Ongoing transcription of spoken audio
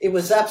it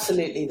was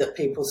absolutely that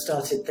people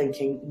started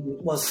thinking,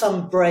 well,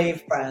 some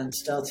brave brands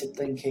started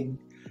thinking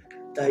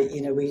that,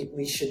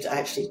 we should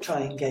actually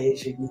try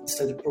engaging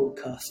instead of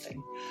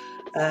broadcasting.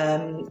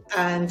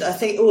 And I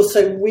think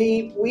also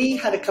we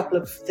had a couple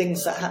of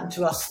things that happened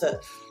to us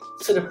that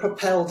sort of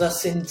propelled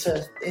us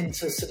into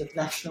sort of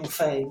national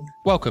fame.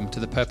 Welcome to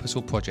the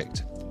Purposeful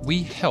Project.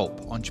 We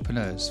help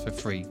entrepreneurs for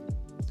free.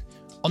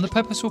 On the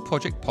Purposeful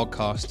Project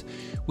podcast,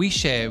 we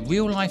share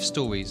real-life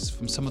stories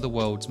from some of the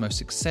world's most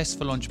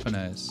successful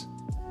entrepreneurs.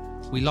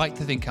 We like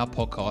to think our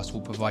podcast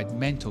will provide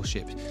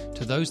mentorship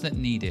to those that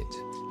need it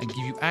and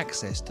give you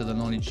access to the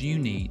knowledge you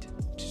need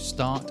to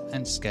start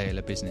and scale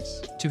a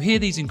business. To hear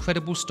these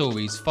incredible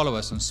stories, follow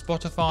us on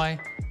Spotify,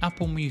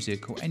 Apple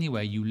Music, or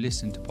anywhere you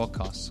listen to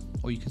podcasts,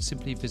 or you can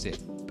simply visit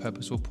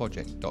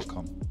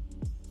purposefulproject.com.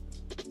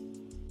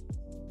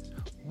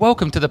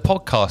 Welcome to the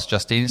podcast,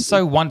 Justine. It's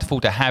so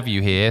wonderful to have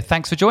you here.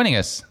 Thanks for joining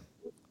us.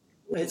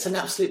 It's an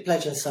absolute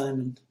pleasure,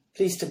 Simon.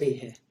 Pleased to be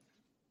here.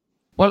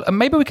 Well,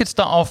 maybe we could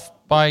start off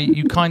by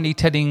you kindly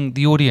telling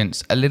the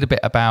audience a little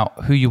bit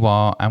about who you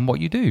are and what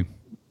you do.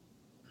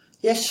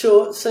 Yes,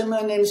 sure. So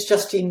my name is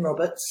Justine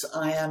Roberts.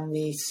 I am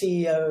the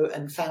CEO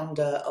and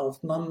founder of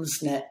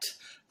Mumsnet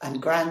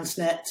and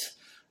Grandsnet.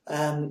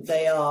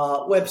 They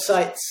are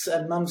websites,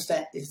 and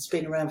Mumsnet has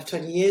been around for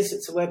 20 years.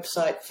 It's a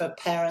website for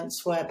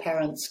parents where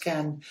parents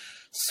can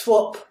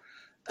swap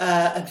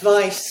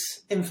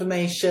advice,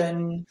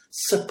 information,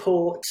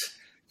 support,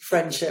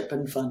 friendship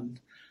and fun.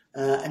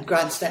 And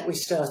Grandsnet we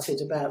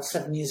started about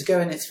 7 years ago,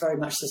 and it's very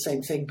much the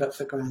same thing, but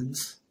for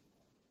grands.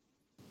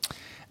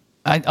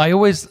 I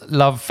always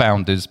love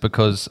founders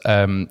because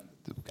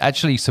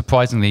actually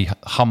surprisingly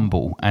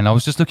humble. And I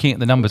was just looking at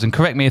the numbers, and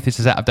correct me if this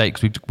is out of date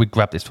because we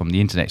grabbed this from the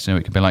internet, so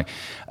it could be like,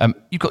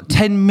 you've got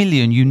 10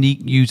 million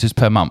unique users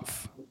per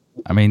month.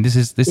 I mean, this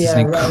is an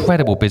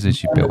incredible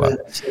business you've built up.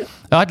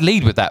 I'd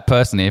lead with that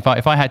personally. If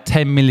I had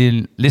 10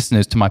 million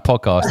listeners to my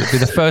podcast, it'd be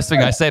the first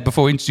thing I said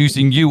before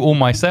introducing you or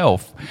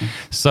myself.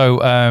 So,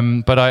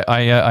 but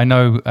I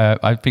know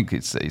I think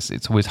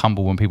it's always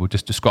humble when people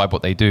just describe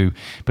what they do.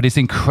 But it's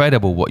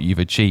incredible what you've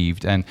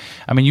achieved. And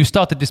I mean, you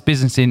started this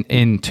business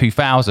in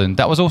 2000.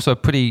 That was also a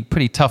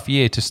pretty tough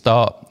year to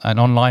start an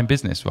online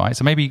business, right?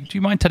 So maybe do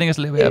you mind telling us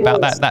a little bit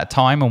about that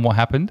time and what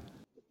happened?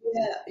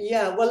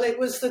 Yeah. Well, it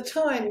was the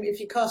time, if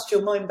you cast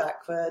your mind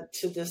back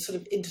to the sort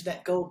of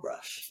internet gold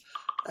rush,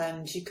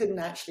 and you couldn't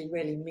actually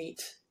really meet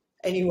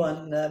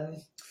anyone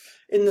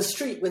in the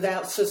street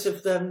without sort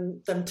of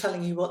them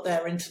telling you what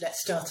their internet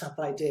startup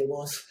idea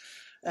was.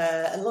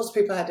 And lots of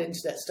people had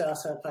internet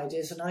startup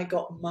ideas, and I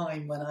got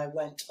mine when I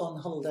went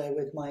on holiday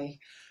with my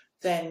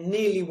then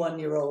nearly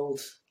 1-year-old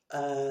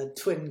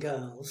twin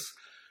girls,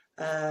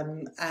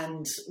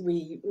 and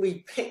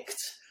we picked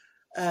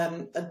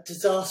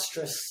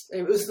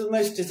it was the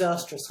most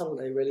disastrous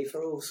holiday really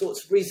for all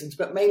sorts of reasons,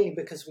 but mainly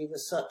because we were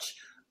such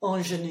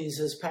ingenues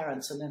as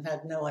parents and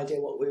had no idea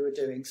what we were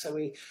doing. So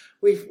we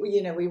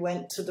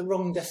went to the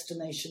wrong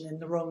destination in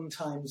the wrong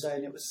time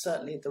zone. It was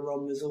certainly the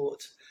wrong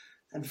resort,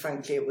 and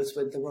frankly it was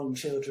with the wrong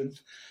children,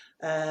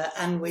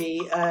 and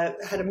we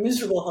had a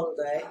miserable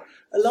holiday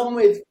along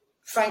with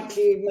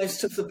frankly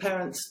most of the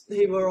parents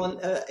who were on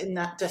in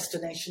that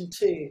destination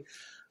too.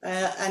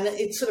 And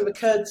it sort of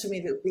occurred to me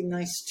that it would be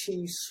nice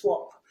to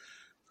swap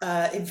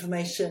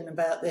information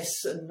about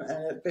this and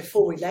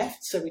before we left,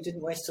 so we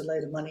didn't waste a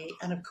load of money.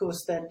 And of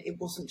course, then it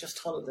wasn't just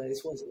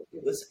holidays, was it?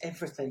 It was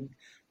everything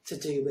to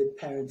do with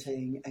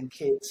parenting and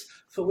kids,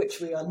 for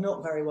which we are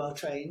not very well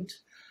trained.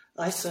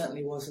 I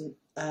certainly wasn't.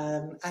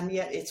 And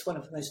yet it's one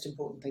of the most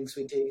important things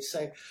we do.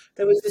 So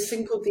there was this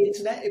thing called the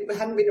internet. It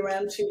hadn't been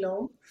around too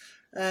long.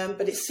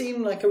 But it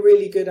seemed like a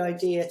really good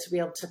idea to be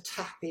able to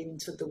tap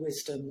into the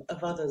wisdom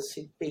of others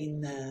who'd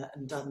been there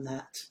and done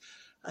that.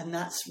 And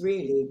that's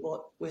really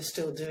what we're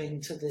still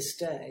doing to this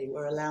day.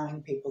 We're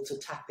allowing people to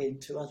tap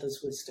into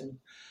others' wisdom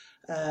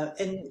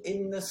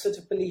in the sort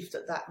of belief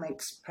that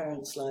makes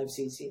parents' lives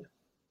easier.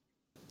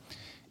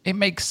 It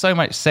makes so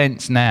much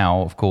sense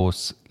now, of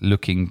course,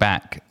 looking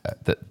back,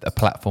 that a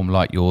platform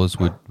like yours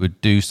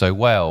would do so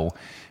well.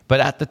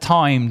 But at the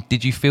time,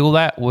 did you feel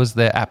that? Was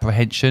there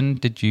apprehension?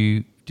 Did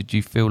you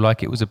feel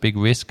like it was a big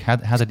risk? How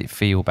did it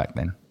feel back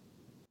then?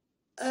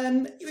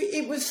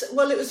 It was,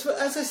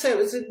 as I say, it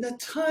was in a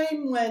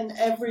time when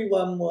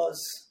everyone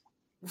was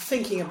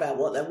thinking about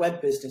what their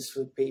web business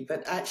would be.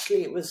 But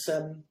actually it was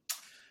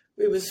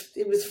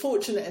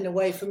fortunate in a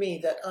way for me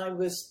that I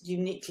was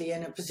uniquely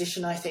in a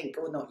position, I think,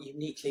 or not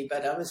uniquely,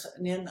 but I was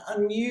in an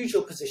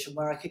unusual position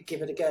where I could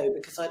give it a go,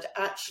 because I'd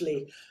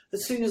actually,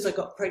 as soon as I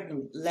got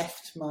pregnant,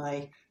 left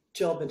my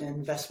job in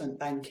investment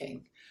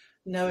banking,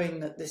 knowing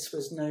that this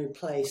was no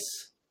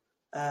place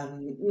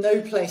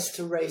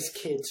to raise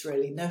kids,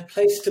 really, no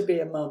place to be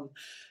a mum.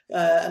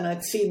 And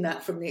I'd seen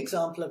that from the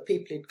example of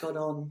people who'd got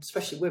on,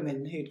 especially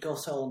women who'd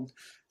got on.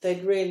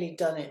 They'd really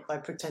done it by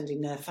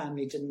pretending their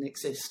family didn't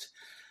exist.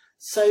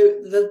 So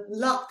the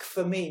luck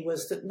for me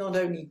was that not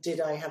only did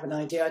I have an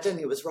idea, I don't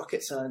think it was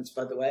rocket science,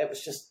 by the way, it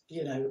was just,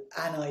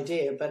 an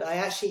idea, but I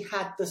actually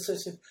had the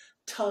sort of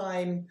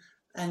time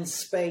and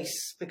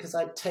space because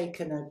I'd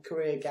taken a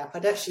career gap.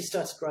 I'd actually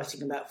started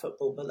writing about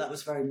football, but that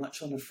was very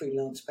much on a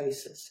freelance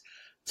basis,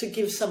 to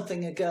give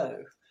something a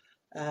go.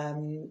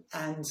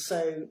 And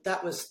so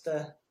that was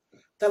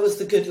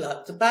the good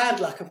luck. The bad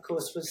luck, of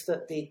course, was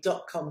that the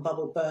dot-com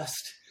bubble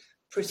burst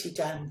pretty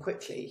damn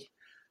quickly,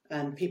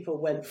 and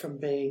people went from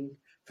being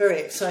very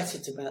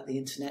excited about the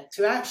internet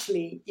to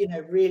actually,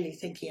 really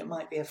thinking it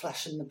might be a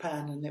flash in the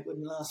pan and it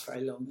wouldn't last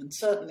very long. And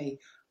certainly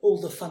all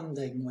the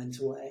funding went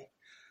away.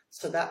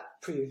 So that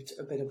proved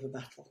a bit of a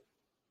battle.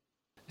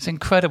 It's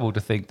incredible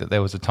to think that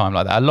there was a time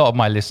like that. A lot of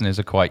my listeners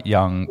are quite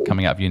young,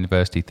 coming out of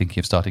university,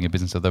 thinking of starting a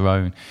business of their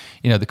own.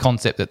 The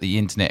concept that the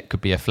internet could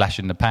be a flash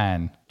in the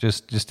pan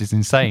just is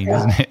insane,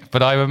 isn't it?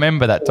 But I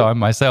remember that time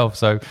myself,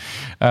 so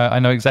I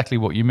know exactly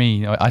what you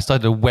mean. I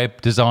started a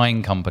web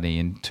design company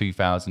in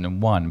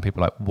 2001, and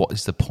people are like, what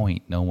is the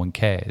point? No one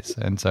cares.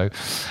 And so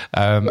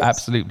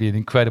absolutely an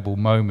incredible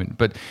moment.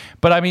 But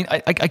I mean,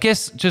 I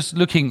guess just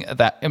looking at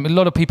that, a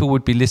lot of people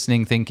would be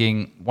listening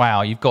thinking,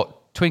 wow, you've got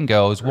twin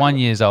girls, 1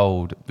 year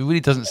old. It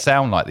really doesn't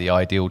sound like the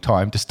ideal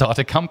time to start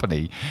a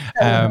company.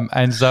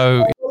 And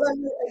so... Well,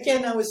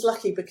 again, I was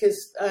lucky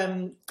because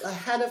I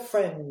had a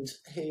friend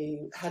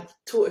who had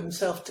taught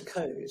himself to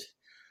code.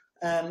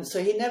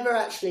 So he never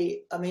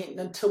actually,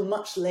 until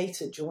much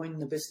later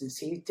joined the business.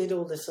 He did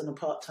all this on a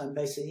part-time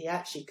basis. He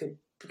actually could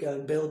go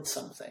and build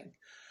something.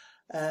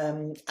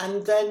 And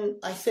then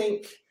I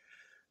think...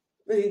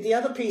 The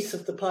other piece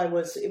of the pie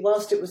was,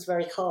 whilst it was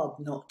very hard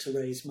not to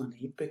raise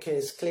money,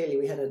 because clearly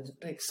we had an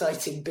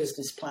exciting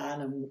business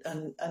plan,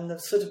 and the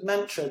sort of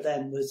mantra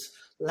then was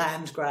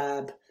land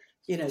grab,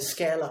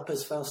 scale up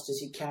as fast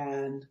as you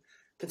can,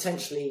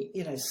 potentially,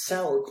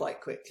 sell quite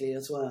quickly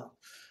as well.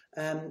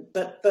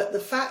 But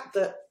the fact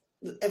that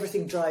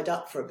everything dried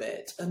up for a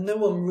bit and no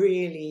one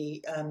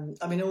really,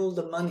 all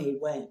the money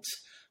went,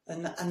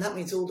 and that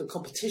means all the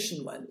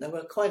competition went. There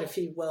were quite a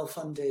few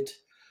well-funded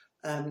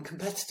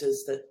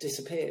competitors that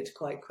disappeared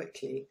quite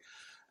quickly.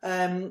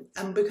 And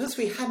because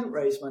we hadn't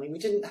raised money, we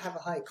didn't have a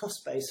high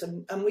cost base,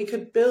 and we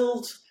could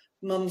build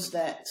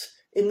Mumsnet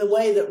in the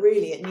way that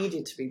really it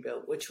needed to be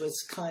built, which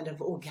was kind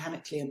of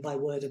organically and by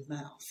word of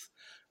mouth,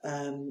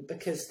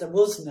 because there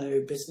was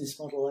no business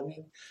model.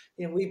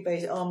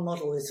 Our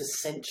model is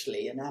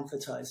essentially an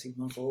advertising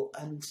model,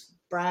 and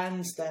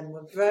brands then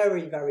were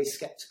very, very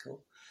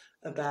skeptical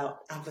about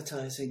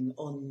advertising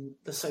on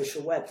the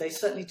social web. They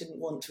certainly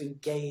didn't want to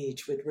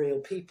engage with real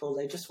people.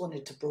 They just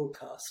wanted to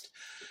broadcast.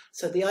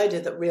 So the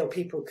idea that real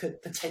people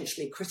could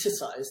potentially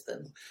criticize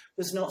them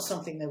was not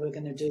something they were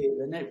going to do.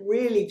 And it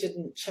really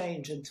didn't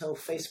change until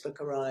Facebook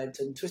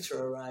arrived and Twitter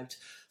arrived,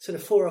 sort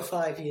of 4 or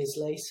 5 years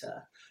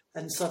later.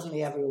 And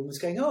suddenly everyone was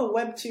going, oh,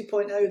 Web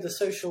 2.0, the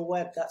social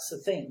web, that's the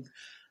thing.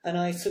 And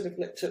I sort of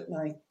looked at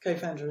my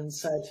co-founder and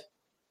said,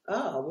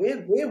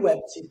 we're Web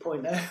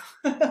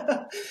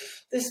 2.0.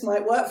 This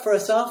might work for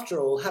us after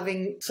all,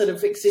 having sort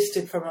of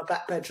existed from a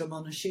back bedroom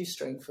on a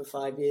shoestring for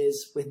 5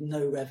 years with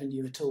no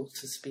revenue at all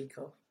to speak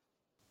of.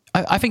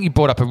 I think you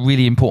brought up a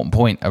really important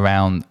point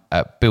around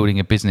building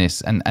a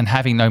business and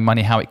having no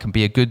money, how it can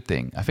be a good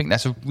thing. I think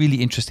that's a really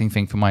interesting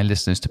thing for my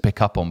listeners to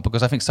pick up on,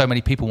 because I think so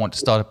many people want to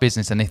start a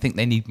business and they think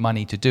they need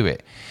money to do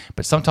it.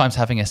 But sometimes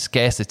having a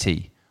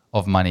scarcity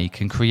of money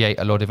can create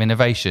a lot of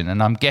innovation.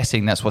 And I'm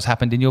guessing that's what's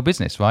happened in your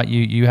business, right?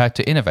 You had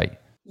to innovate.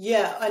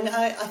 Yeah, and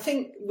I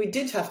think we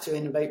did have to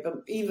innovate, but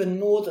even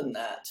more than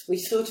that,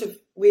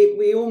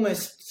 we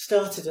almost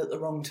started at the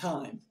wrong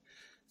time.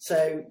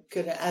 So,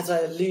 as I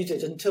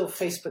alluded, until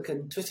Facebook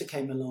and Twitter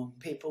came along,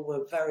 people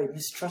were very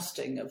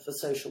mistrusting of the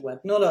social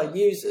web. Not our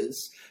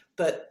users,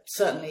 but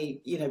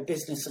certainly,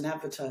 business and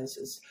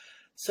advertisers.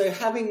 So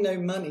having no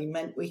money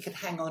meant we could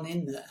hang on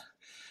in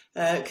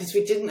there because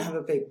we didn't have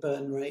a big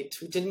burn rate.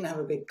 We didn't have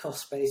a big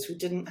cost base. We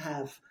didn't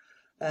have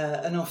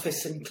an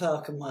office in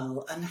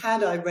Clerkenwell. And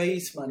had I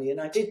raised money, and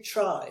I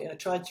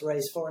tried to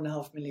raise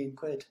 £4.5 million,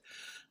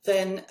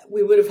 then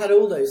we would have had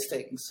all those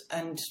things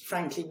and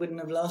frankly wouldn't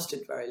have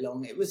lasted very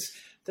long. It was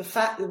the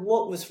fact that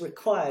what was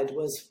required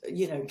was,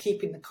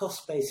 keeping the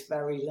cost base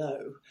very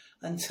low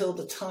until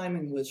the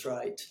timing was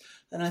right.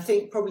 And I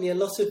think probably a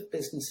lot of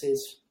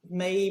businesses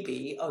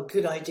maybe are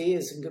good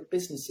ideas and good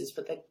businesses,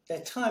 but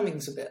their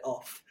timing's a bit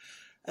off.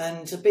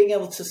 And being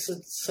able to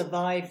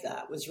survive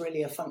that was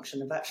really a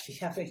function of actually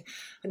having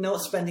and not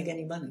spending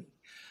any money.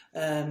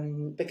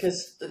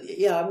 Because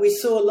we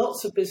saw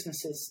lots of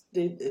businesses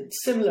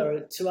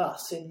similar to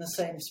us in the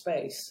same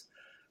space,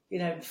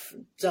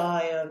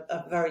 die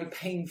a very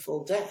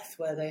painful death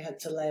where they had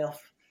to lay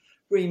off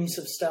reams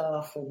of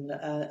staff,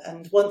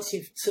 and once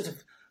you've sort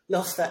of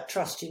lost that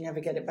trust, you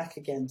never get it back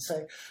again.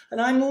 So, and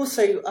I'm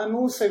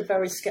also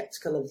very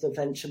sceptical of the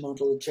venture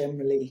model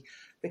generally,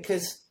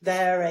 because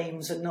their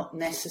aims are not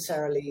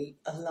necessarily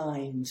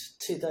aligned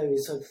to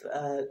those of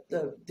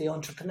the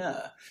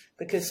entrepreneur,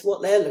 because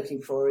what they're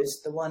looking for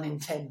is the 1 in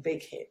 10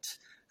 big hit,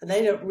 and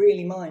they don't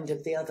really mind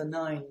if the other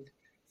 9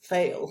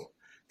 fail.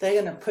 They're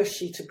going to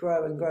push you to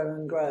grow and grow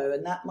and grow,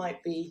 and that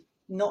might be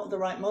not the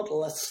right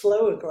model. A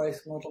slower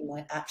growth model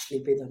might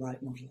actually be the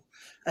right model,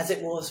 as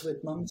it was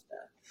with Mumsnet.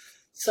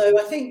 So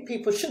I think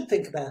people should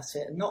think about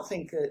it and not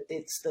think that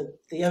it's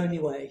the only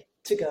way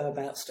to go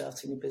about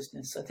starting a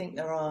business. I think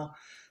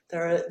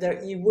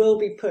you will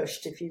be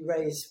pushed if you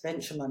raise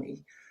venture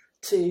money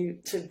to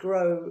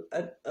grow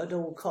at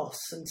all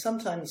costs, and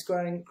sometimes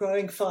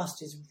growing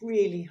fast is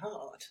really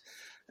hard,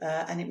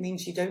 and it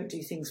means you don't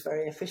do things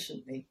very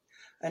efficiently.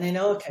 And in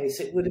our case,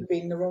 it would have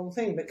been the wrong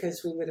thing,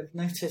 because we would have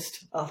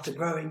noticed after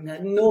growing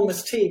an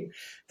enormous team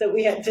that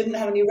we didn't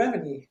have any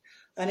revenue,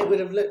 and it would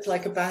have looked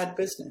like a bad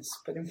business.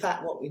 But in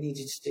fact, what we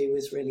needed to do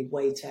was really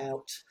wait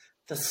out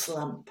the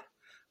slump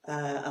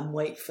and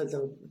wait for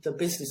the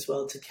business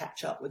world to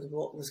catch up with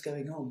what was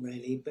going on,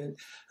 really. But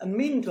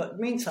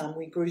meantime,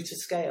 we grew to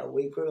scale.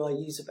 We grew our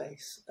user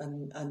base,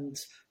 and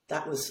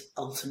that was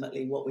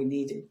ultimately what we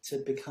needed to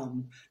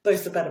become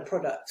both a better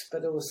product,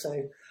 but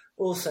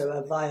also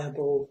a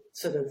viable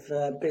sort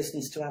of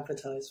business to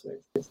advertise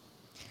with.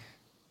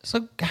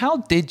 So how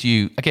did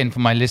you, again, for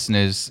my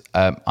listeners,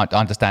 I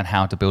understand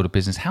how to build a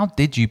business. How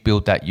did you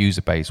build that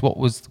user base? What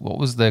was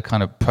the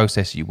kind of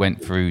process you went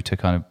through to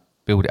kind of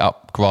build it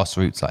up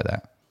grassroots like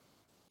that?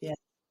 Yeah.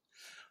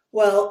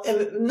 Well,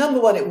 number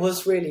one, it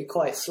was really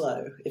quite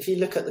slow. If you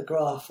look at the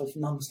graph of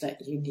Mumsnet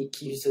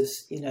unique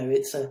users,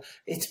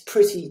 it's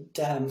pretty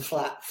damn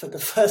flat for the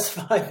first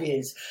 5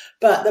 years.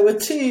 But there were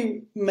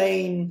two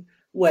main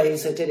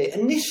ways I did it.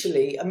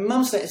 Initially,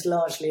 Mumsnet is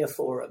largely a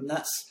forum.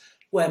 That's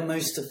where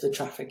most of the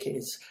traffic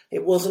is.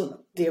 It wasn't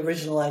the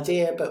original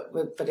idea,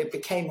 but it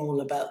became all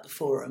about the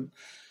forum.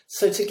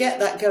 So to get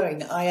that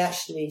going, I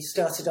actually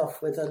started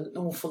off with an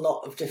awful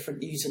lot of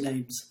different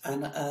usernames,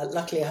 and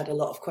luckily I had a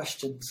lot of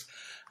questions.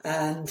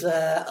 And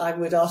I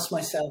would ask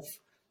myself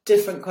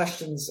different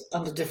questions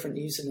under different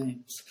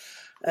usernames.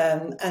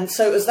 And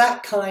so it was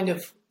that kind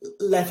of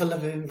level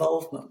of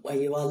involvement where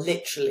you are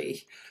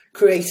literally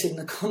creating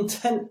the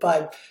content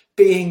by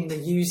being the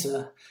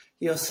user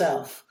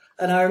yourself.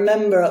 And I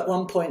remember at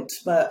one point,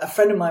 a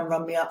friend of mine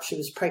rang me up. She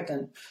was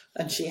pregnant,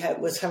 and she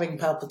was having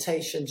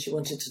palpitations. She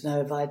wanted to know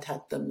if I'd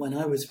had them when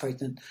I was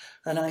pregnant.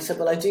 And I said,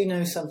 well, I do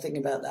know something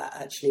about that,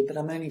 actually, but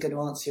I'm only going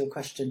to answer your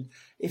question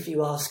if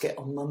you ask it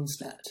on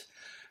Mumsnet.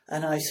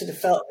 And I sort of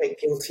felt a bit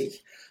guilty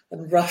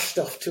and rushed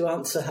off to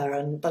answer her.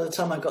 And by the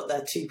time I got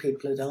there, 2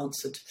 people had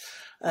answered.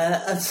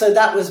 And so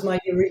that was my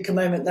eureka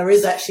moment. There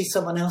is actually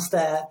someone else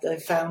there. They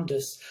found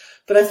us.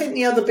 But I think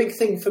the other big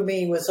thing for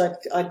me was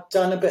I'd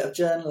done a bit of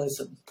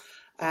journalism,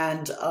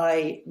 and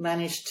I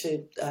managed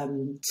to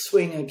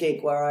swing a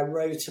gig where I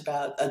wrote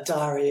about a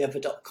diary of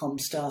a .com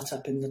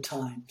startup in the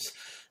Times.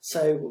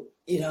 So,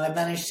 I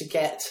managed to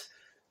get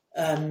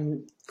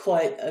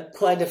quite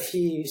a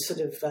few sort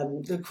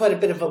of quite a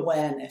bit of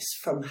awareness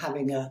from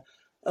having a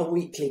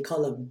weekly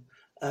column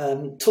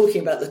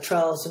talking about the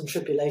trials and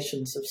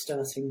tribulations of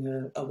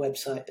starting a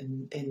website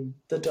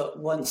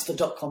once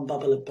the .com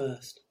bubble had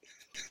burst.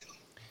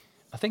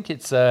 I think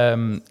it's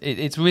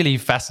really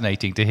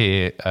fascinating to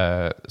hear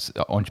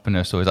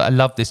entrepreneur stories. I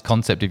love this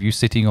concept of you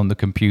sitting on the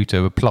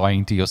computer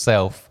replying to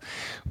yourself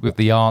with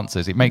the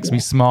answers. It makes me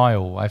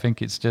smile. I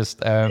think it's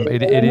just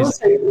it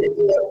is.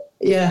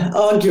 Also,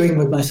 arguing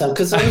with myself,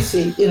 because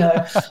obviously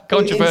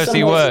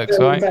controversy works,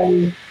 right?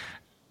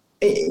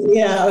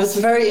 I was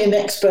a very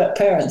inexpert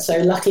parent, so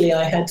luckily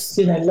I had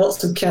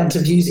lots of counter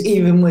views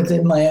even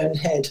within my own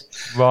head,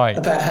 right,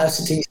 about how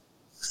to do.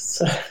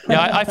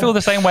 Yeah, I feel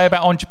the same way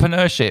about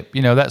entrepreneurship.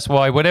 That's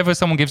why whenever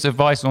someone gives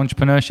advice on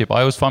entrepreneurship,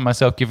 I always find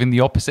myself giving the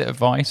opposite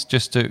advice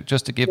just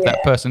to give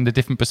that person the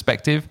different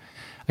perspective.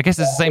 I guess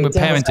it's the same with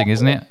parenting,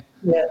 isn't it?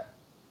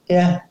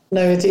 Yeah.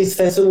 No, it is.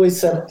 There's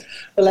always,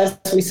 as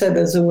we said,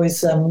 there's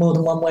always more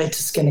than one way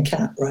to skin a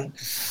cat, right?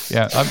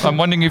 Yeah, I'm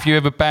wondering if you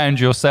ever banned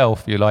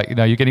yourself. You're like,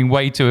 you're getting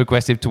way too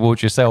aggressive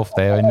towards yourself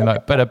there, and you're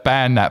like, better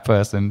ban that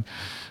person.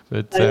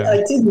 But,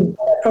 I didn't.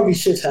 I probably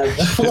should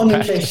have on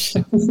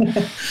occasion.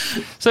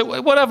 So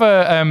what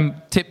other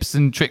tips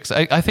and tricks?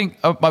 I think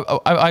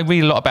I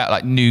read a lot about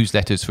like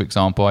newsletters, for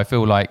example. I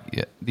feel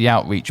like the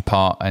outreach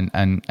part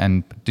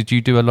and did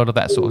you do a lot of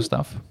that sort of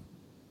stuff?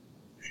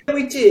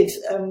 We did.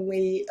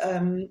 We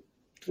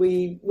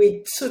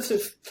sort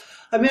of,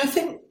 I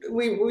think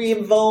we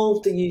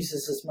involved the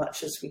users as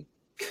much as we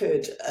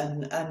could,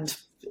 and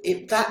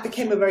that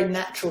became a very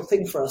natural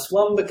thing for us.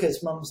 One,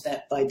 because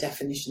Mumsnet by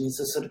definition is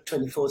a sort of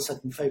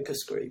 24/7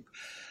 focus group.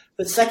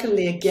 But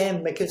secondly,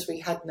 again, because we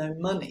had no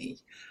money,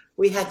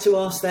 we had to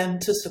ask them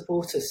to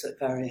support us at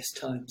various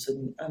times.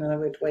 And I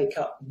would wake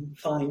up and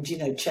find,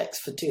 checks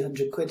for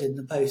 200 quid in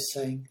the post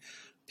saying,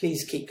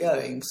 please keep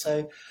going.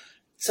 So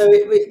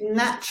it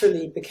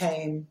naturally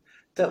became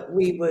that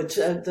we would,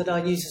 that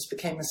our users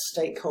became a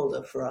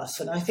stakeholder for us.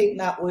 And I think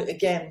that,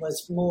 again,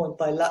 was more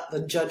by luck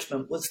than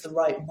judgment, was the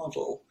right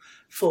model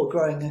for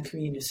growing a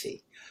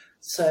community.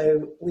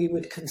 So we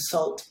would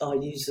consult our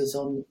users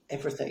on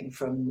everything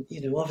from,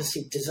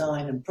 obviously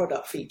design and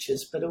product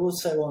features, but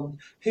also on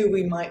who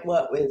we might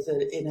work with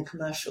in a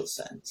commercial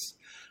sense.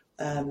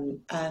 And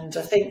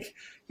I think,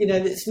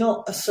 it's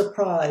not a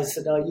surprise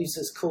that our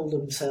users call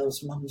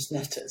themselves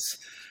Mumsnetters.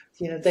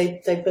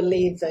 They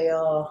believe they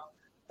are,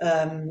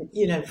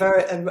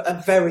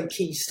 a very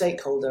key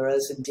stakeholder,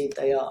 as indeed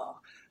they are.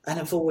 and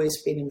have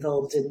always been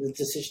involved in the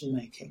decision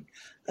making.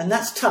 And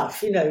that's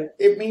tough.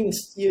 It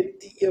means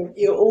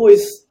you're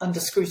always under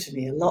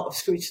scrutiny, a lot of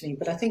scrutiny,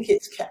 but I think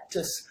it's kept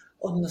us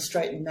on the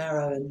straight and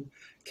narrow and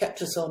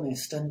kept us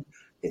honest. And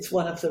it's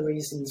one of the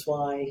reasons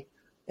why,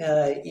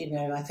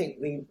 I think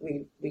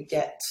we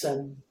get,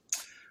 so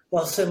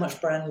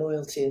much brand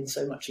loyalty and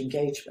so much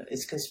engagement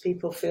is because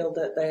people feel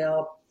that they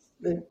are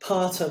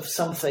part of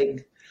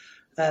something.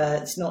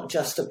 It's not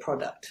just a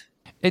product.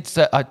 It's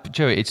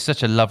Joey, it's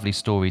such a lovely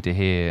story to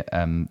hear,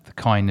 the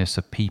kindness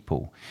of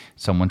people.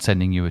 Someone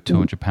sending you a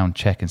 £200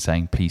 check and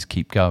saying, "Please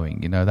keep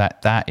going."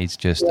 That is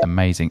just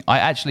amazing.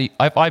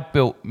 I've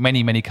built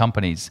many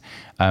companies,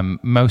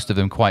 most of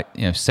them quite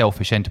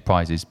selfish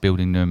enterprises,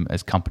 building them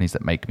as companies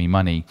that make me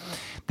money.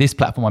 This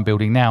platform I'm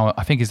building now,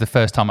 I think, is the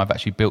first time I've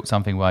actually built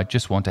something where I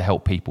just want to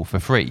help people for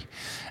free.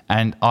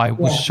 And I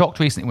was shocked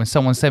recently when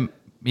someone sent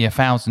me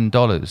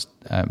 $1,000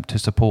 to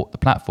support the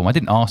platform. I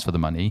didn't ask for the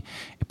money,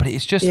 but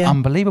it's just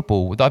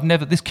unbelievable.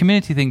 This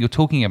community thing you're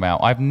talking about,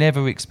 I've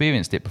never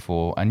experienced it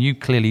before, and you've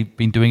clearly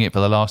been doing it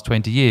for the last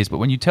 20 years. But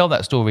when you tell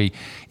that story,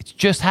 it's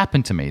just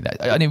happened to me,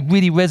 and it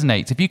really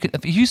resonates.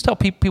 If you start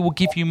people will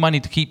give you money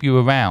to keep you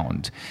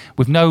around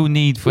with no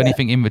need for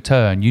anything in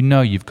return,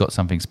 you've got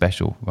something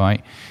special,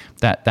 right?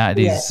 That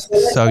is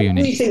so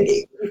unique. We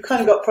think you've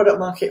kind of got product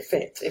market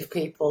fit. If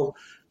people,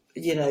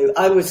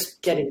 I was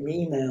getting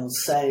emails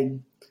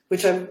saying,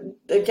 which I,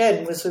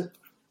 again, was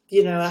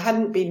I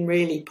hadn't been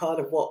really part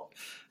of what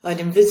I'd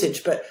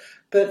envisaged,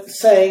 but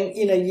saying,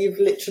 you've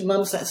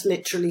Mumsnet's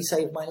literally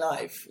saved my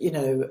life.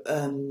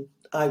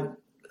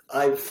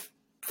 I've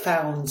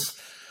found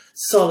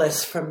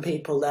solace from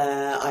people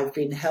there. I've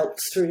been helped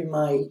through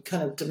my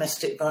kind of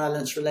domestic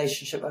violence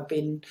relationship. I've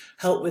been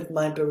helped with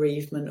my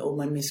bereavement or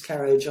my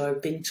miscarriage. Or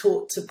I've been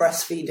taught to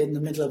breastfeed in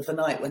the middle of the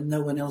night when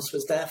no one else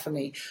was there for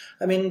me.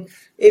 I mean,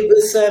 it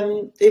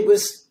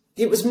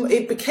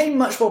became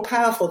much more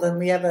powerful than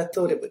we ever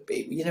thought it would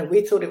be.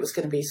 We thought it was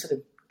going to be sort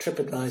of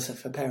TripAdvisor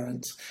for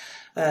parents.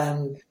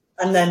 And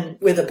then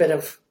with a bit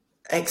of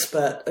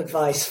expert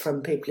advice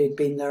from people who'd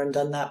been there and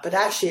done that. But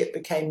actually it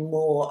became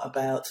more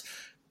about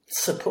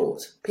support,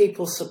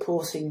 people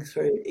supporting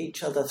through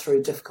each other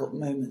through difficult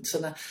moments.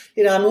 And,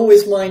 I'm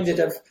always minded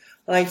of,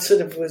 I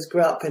sort of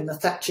grew up in the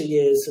Thatcher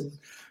years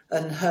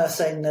and her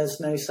saying there's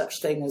no such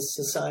thing as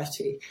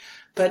society.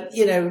 But,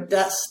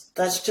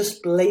 that's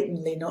just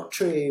blatantly not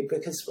true,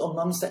 because on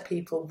Mumsnet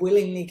people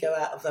willingly go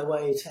out of their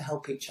way to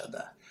help each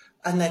other,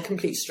 and they're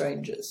complete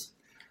strangers.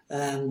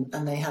 And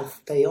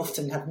they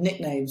often have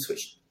nicknames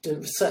which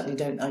certainly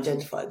don't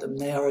identify them.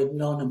 They are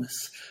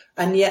anonymous.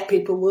 And yet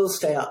people will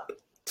stay up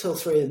till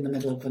 3 in the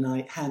middle of the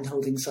night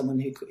hand-holding someone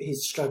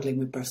who's struggling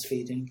with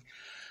breastfeeding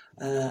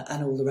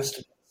and all the rest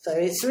of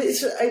it. So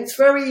it's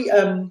very...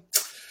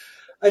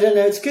 I don't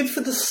know, it's good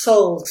for the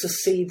soul to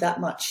see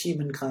that much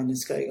human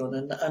kindness going on.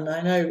 And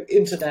I know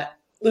internet,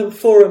 the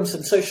forums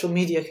and social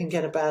media can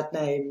get a bad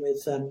name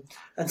with,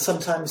 and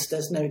sometimes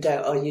there's no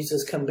doubt our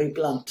users can be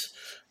blunt.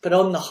 But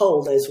on the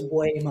whole, there's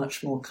way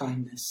much more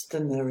kindness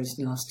than there is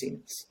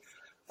nastiness.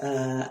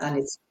 And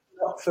it's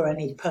not for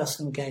any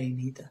personal gain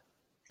either.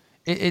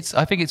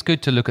 I think it's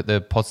good to look at the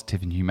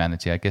positive in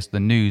humanity. I guess the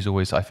news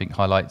always, I think,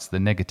 highlights the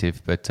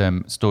negative, but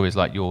stories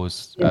like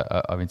yours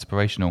are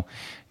inspirational.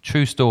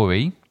 True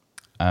story.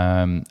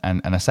 And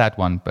a sad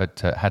one,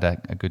 but had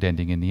a good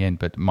ending in the end.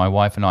 But my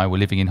wife and I were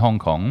living in Hong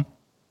Kong,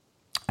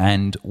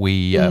 and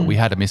we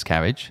had a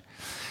miscarriage,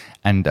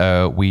 and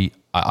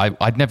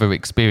I'd never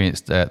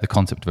experienced the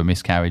concept of a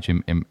miscarriage,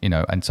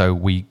 and so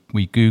we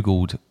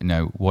Googled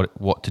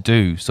what to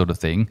do, sort of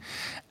thing,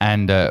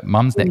 and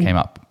Mumsnet came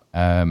up,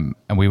 and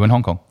we were in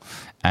Hong Kong,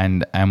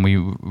 and we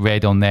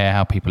read on there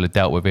how people had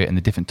dealt with it and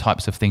the different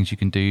types of things you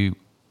can do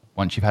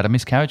once you've had a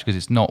miscarriage, because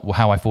it's not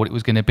how I thought it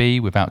was going to be,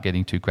 without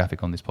getting too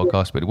graphic on this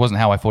podcast, but it wasn't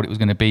how I thought it was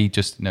going to be.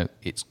 Just,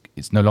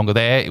 it's no longer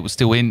there. It was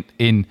still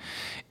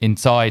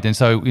inside. And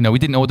so, we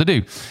didn't know what to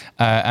do.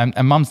 And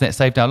Mumsnet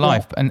saved our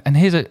life. And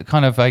here's a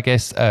kind of, I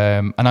guess,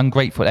 an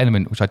ungrateful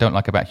element, which I don't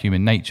like about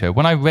human nature.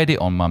 When I read it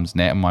on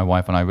Mumsnet, and my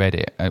wife and I read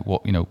it,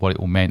 what it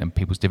all meant and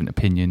people's different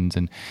opinions,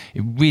 and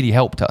it really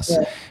helped us.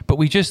 Yeah. But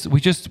we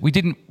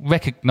didn't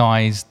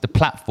recognize the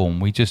platform.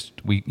 We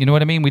you know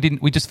what I mean?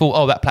 We just thought,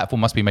 oh, that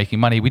platform must be making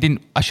money.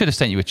 I should have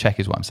sent you a check,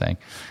 is what I'm saying.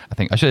 I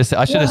think I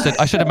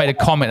should have made a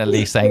comment at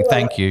least saying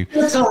thank you.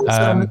 There's still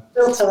time.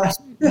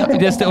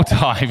 There's still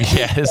time.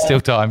 Yeah, there's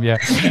still time. Yeah,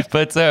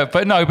 but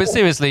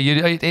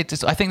seriously, I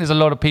think there's a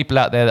lot of people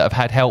out there that have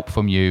had help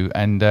from you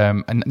and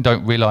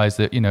don't realise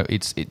that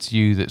it's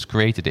you that's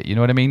created it. You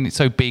know what I mean? It's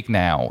so big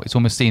now. It's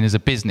almost seen as a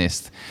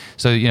business.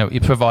 So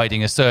you're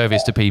providing a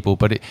service to people,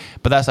 but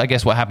that's, I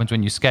guess, what happens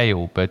when you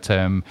scale. But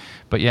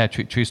yeah,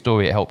 true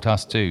story. It helped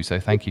us too. So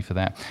thank you for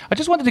that. I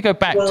just wanted to go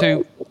back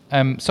to.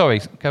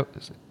 Sorry, I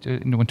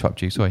didn't want to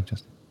interrupt you. Sorry,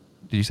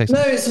 did you say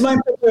something? No, it's my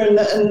pleasure, and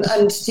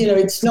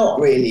it's not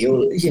really,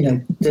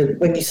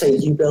 when you say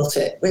you built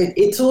it,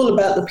 it's all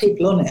about the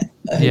people on it,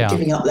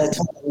 giving up their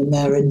time and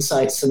their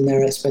insights and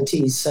their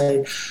expertise.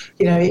 So,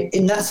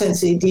 in that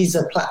sense, it is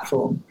a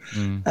platform,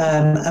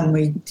 and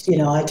we,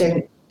 I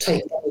don't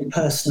take any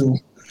personal.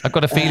 I've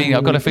got a feeling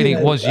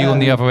it was you on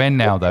the other end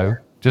now, though.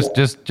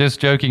 Just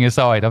joking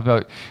aside,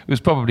 it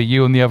was probably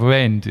you on the other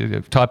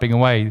end typing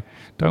away.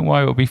 Don't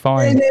worry, it'll be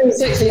fine. No,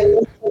 exactly.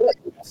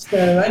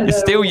 It's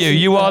still you.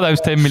 You are those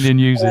 10 million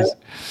users.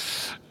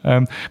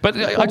 But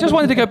I just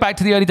wanted to go back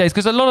to the early days,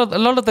 because a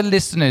lot of the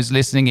listeners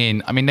listening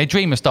in, I mean, they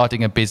dream of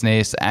starting a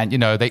business,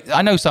 and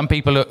I know some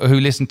people who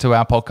listen to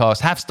our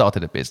podcast have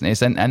started a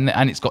business, and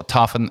it's got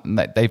tough, and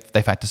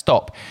they've had to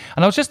stop.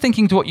 And I was just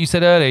thinking to what you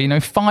said earlier,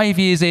 5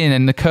 years in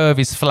and the curve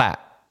is flat,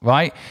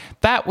 right?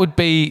 That would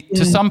be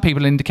to some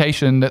people an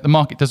indication that the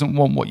market doesn't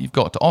want what you've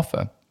got to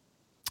offer.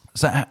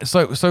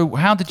 So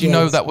how did you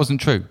know that wasn't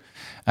true,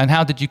 and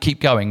how did you keep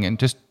going and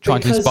just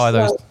trying to inspire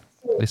those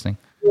listening?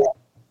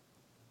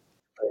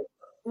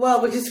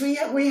 Well, because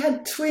we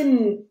had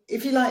twin,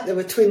 if you like, there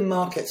were twin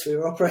markets we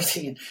were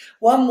operating in.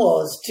 One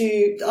was,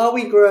 are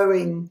we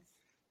growing,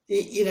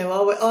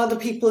 are the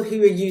people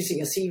who are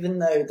using us, even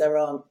though there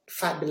aren't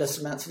fabulous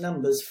amounts of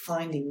numbers,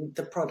 finding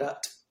the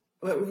product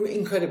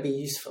incredibly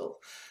useful?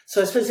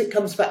 So I suppose it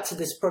comes back to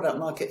this product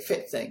market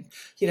fit thing.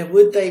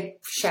 Would they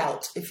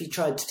shout if you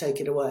tried to take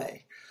it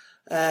away?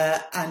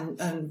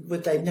 And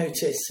would they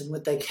notice, and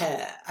would they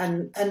care?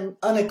 And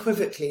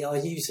unequivocally, our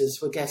users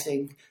were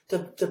getting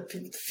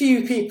the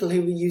few people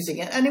who were using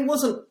it, and it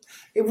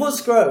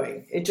was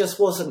growing. It just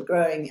wasn't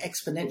growing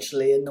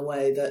exponentially in the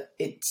way that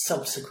it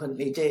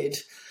subsequently did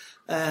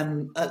at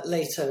a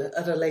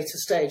later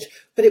stage.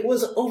 But it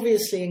was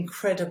obviously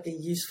incredibly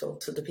useful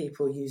to the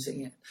people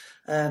using it.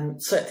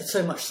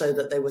 So much so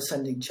that they were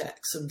sending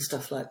checks and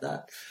stuff like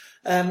that.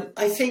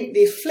 I think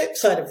the flip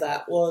side of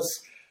that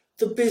was,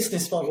 the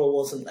business model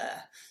wasn't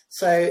there.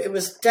 So it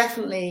was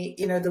definitely,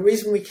 the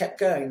reason we kept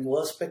going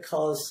was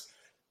because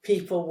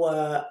people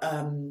were,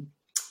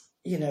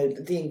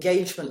 the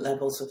engagement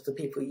levels of the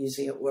people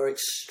using it were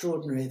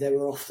extraordinary. They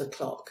were off the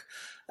clock.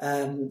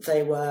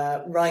 They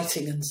were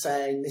writing and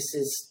saying, this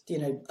is,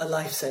 a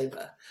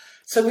lifesaver.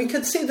 So we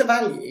could see the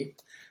value.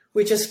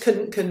 We just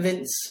couldn't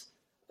convince,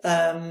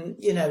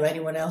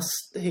 anyone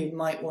else who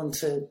might want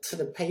to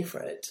sort of pay for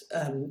it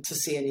to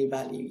see any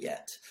value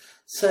yet.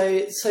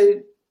 So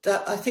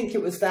that, I think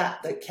it was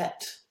that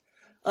kept.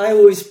 I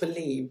always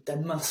believed there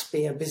must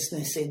be a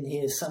business in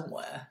here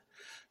somewhere,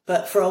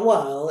 but for a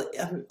while,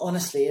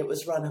 honestly, it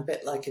was run a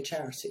bit like a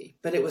charity,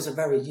 but it was a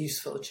very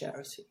useful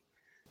charity.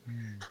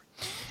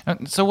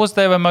 So, was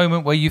there a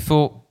moment where you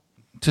thought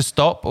to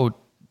stop, or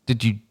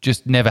did you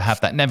just never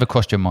have that? Never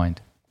crossed your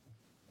mind?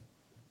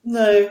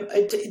 No,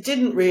 it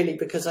didn't really,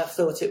 because I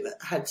thought it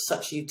had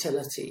such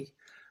utility.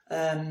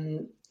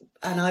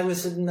 And I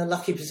was in the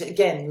lucky position,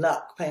 again,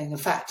 luck playing a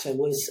factor,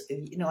 was,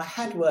 I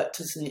had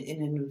worked in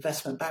an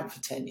investment bank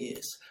for 10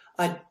 years.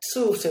 I'd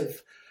sort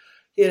of,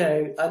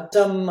 I'd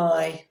done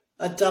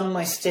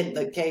my stint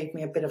that gave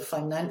me a bit of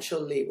financial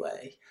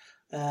leeway.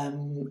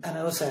 And I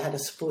also had a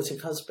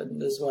supportive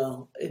husband as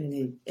well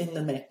in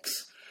the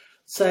mix.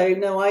 So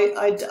no,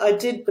 I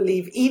did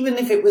believe, even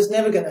if it was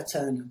never going to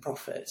turn a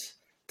profit,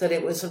 that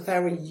it was a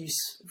very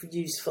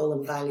useful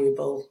and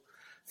valuable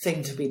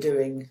thing to be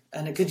doing,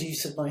 and a good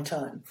use of my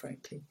time,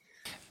 frankly.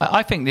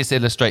 I think this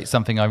illustrates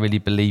something I really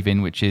believe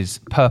in, which is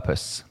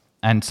purpose.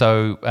 And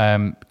so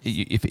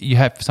if you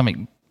have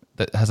something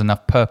that has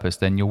enough purpose,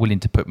 then you're willing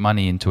to put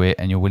money into it,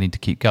 and you're willing to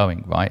keep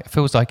going, right? It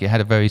feels like it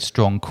had a very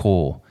strong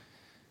core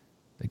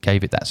that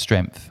gave it that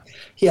strength.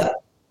 Yeah.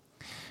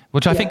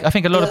 Which I think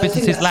a lot of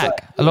businesses lack.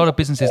 Right. A lot of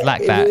businesses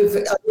lack that.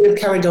 I would have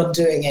carried on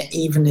doing it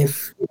even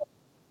if...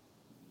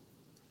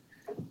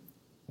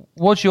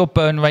 Was your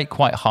burn rate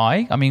quite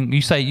high? I mean,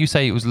 you say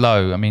it was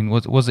low. I mean,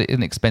 was it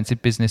an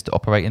expensive business to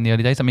operate in the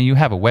early days? I mean, you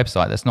have a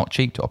website that's not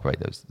cheap to operate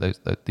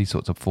these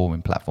sorts of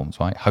forum platforms,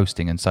 right?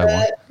 Hosting and so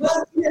on.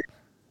 Well,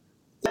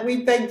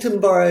 we begged and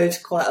borrowed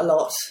quite a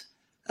lot.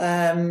 I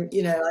had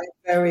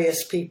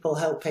various people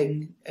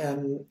helping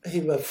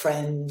who were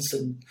friends,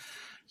 and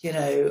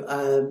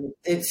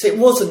it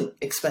wasn't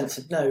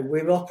expensive. No,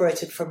 we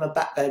operated from a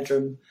back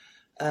bedroom.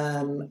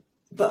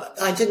 But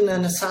I didn't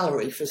earn a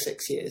salary for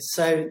 6 years.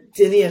 So,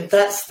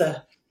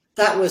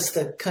 that was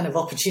the kind of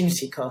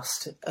opportunity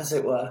cost, as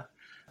it were.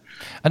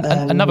 And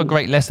another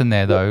great lesson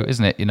there, though,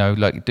 isn't it?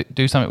 Like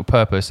do something with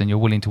purpose, and you're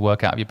willing to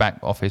work out of your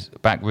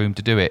back room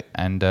to do it.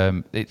 And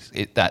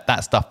that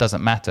stuff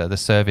doesn't matter. The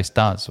service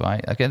does,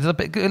 right? Okay, there's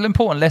an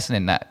important lesson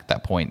in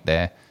that point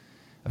there.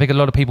 I think a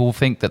lot of people will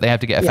think that they have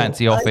to get a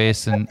fancy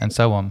office and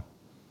so on.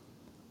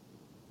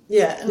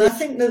 Yeah, and I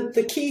think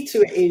the key to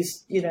it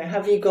is,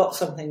 have you got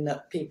something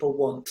that people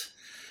want?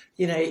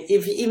 Even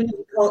if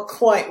you can't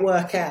quite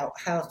work out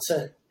how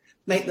to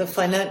make the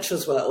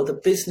financials work or the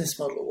business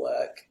model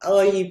work,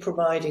 are you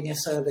providing a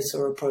service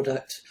or a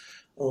product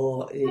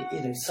or,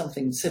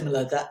 something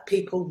similar that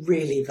people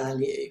really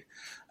value?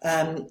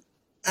 And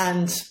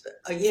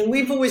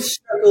we've always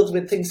struggled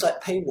with things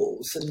like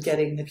paywalls and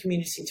getting the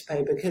community to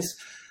pay, because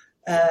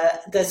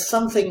there's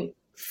something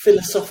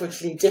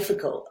philosophically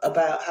difficult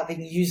about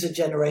having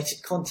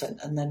user-generated content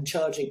and then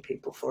charging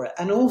people for it.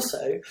 And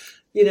also,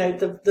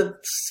 the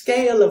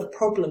scale of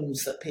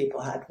problems that people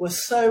had were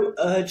so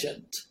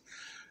urgent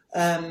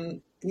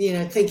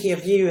thinking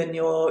of you and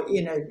your,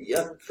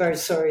 I'm very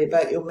sorry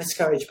about your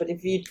miscarriage, but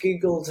if you'd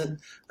Googled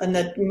and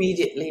there'd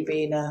immediately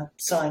been a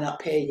sign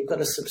up here, you've got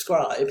to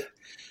subscribe,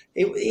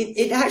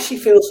 it actually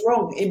feels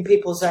wrong in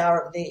people's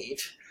hour of need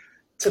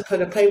to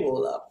put a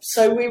paywall up.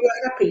 So we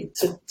were happy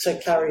to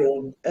carry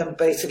on,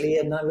 basically,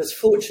 and I was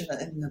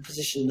fortunate in the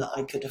position that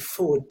I could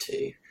afford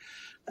to,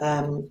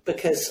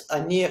 because I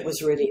knew it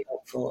was really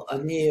helpful. I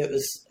knew it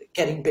was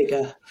getting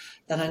bigger,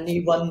 and I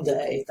knew one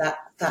day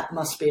that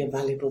must be a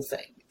valuable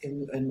thing,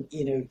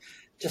 and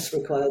just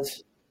required,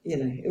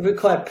 it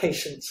required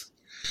patience.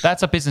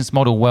 That's a business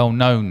model well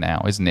known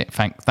now, isn't it?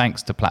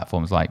 Thanks to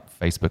platforms like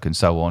Facebook and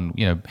so on,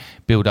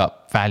 build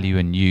up value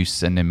and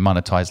use and then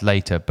monetize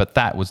later. But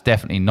that was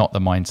definitely not the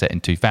mindset in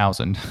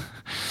 2000.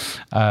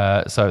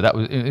 So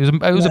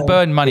it was a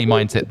burn money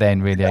mindset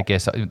then, really, I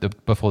guess,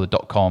 before the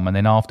 .com, and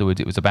then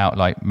afterwards it was about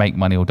like make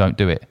money or don't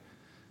do it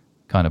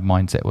kind of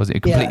mindset. Was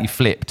it completely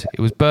flipped? It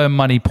was burn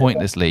money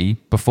pointlessly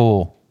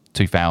before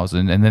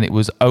 2000, and then it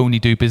was only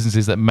do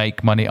businesses that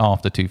make money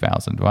after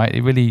 2000, right?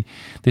 It really,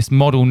 this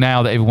model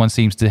now that everyone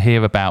seems to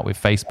hear about with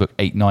Facebook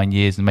 8-9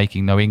 years and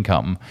making no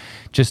income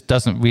just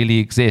doesn't really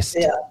exist.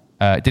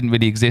 It didn't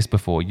really exist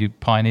before. You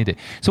pioneered it.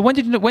 So when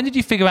did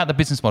you figure out the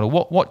business model?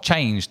 What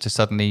changed to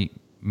suddenly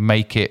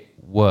make it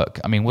work?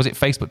 I mean, was it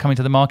Facebook coming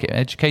to the market,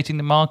 educating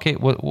the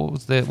market? What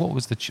was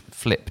the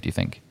flip, do you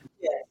think?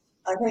 Yeah,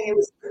 I think it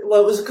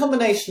was a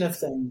combination of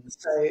things.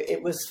 So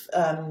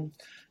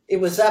it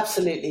was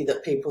absolutely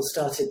that people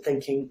started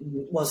thinking,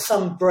 well,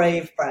 some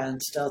brave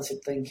brands started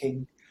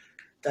thinking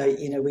that,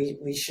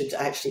 we should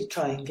actually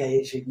try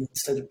engaging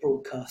instead of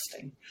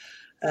broadcasting.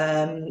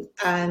 And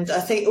I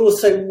think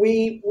also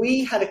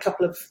we had a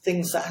couple of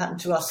things that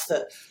happened to us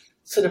that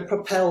sort of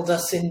propelled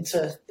us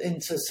into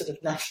sort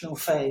of national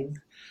fame.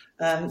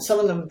 Some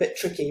of them a bit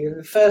tricky.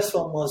 And the first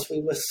one was we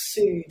were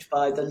sued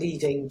by the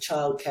leading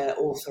childcare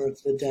author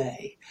of the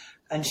day,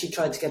 and she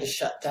tried to get us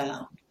shut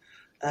down.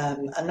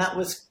 And that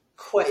was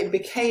it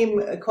became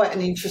quite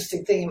an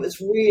interesting thing. It was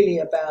really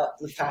about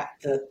the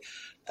fact that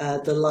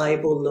the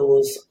libel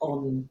laws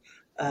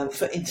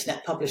for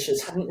internet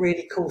publishers hadn't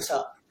really caught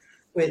up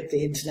with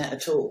the internet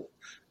at all.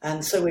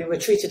 And so we were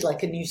treated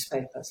like a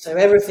newspaper. So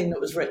everything that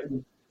was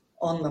written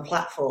on the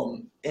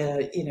platform,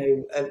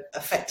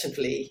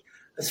 effectively,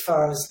 as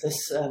far as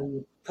this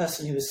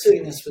person who was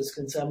suing us was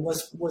concerned,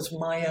 was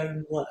my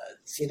own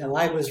words.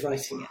 I was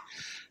writing it.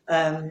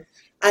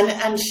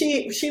 And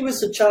she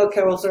was a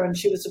childcare author, and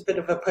she was a bit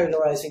of a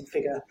polarizing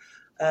figure,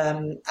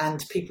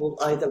 and people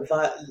either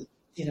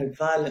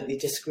violently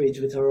disagreed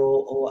with her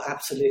or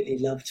absolutely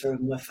loved her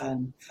and were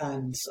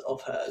fans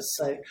of hers.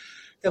 So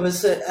there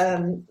was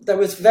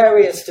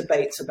various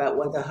debates about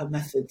whether her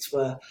methods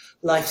were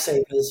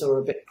lifesavers or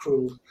a bit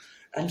cruel,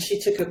 and she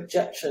took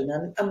objection,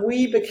 and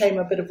we became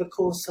a bit of a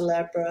cause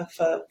célèbre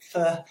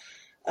for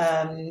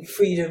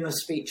freedom of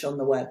speech on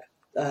the web.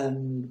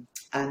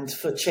 And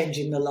for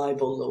changing the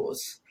libel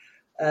laws.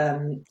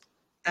 And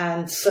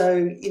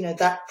so,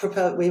 that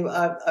propelled, we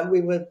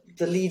were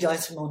the lead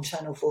item on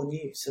Channel 4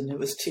 News, and it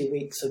was 2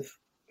 weeks of,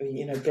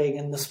 being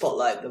in the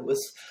spotlight that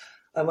was,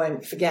 I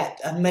won't forget,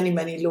 and many,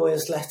 many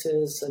lawyers'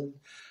 letters,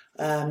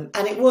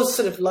 and it was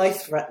sort of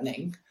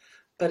life-threatening,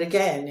 but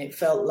again, it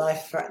felt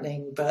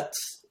life-threatening, but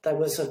there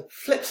was a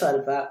flip side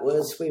of that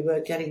was we were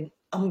getting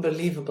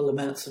unbelievable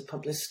amounts of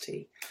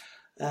publicity.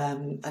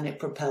 And it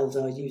propelled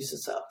our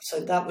users up.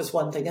 So that was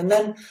one thing. And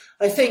then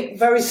I think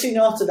very soon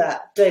after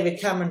that, David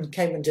Cameron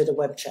came and did a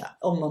web chat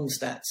on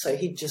Mumsnet. So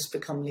he'd just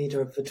become leader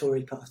of the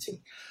Tory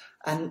party.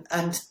 And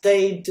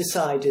they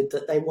decided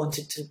that they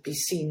wanted to be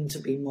seen to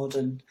be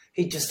modern.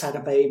 He just had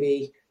a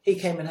baby. He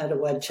came and had a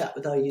web chat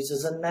with our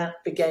users. And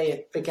that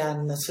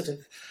began the sort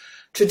of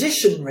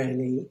tradition,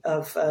 really,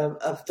 of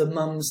the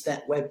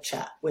Mumsnet web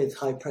chat with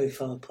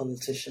high-profile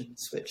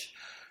politicians, which...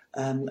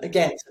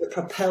 again, sort of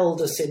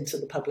propelled us into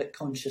the public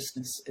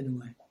consciousness in a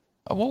way.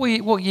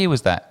 What year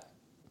was that,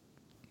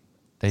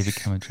 David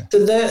Cameron?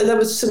 So that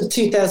was sort of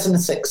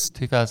 2006.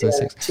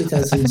 2006. Yeah,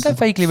 2006. I think I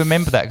vaguely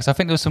remember that because I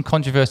think there was some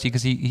controversy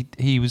because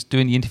he was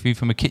doing the interview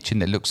from a kitchen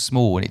that looked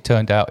small, and it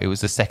turned out it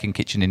was the second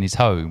kitchen in his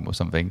home or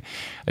something,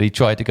 and he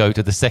tried to go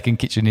to the second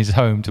kitchen in his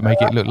home to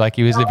make it look like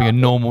he was living a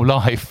normal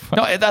life.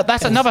 No,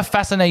 that's another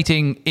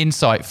fascinating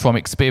insight from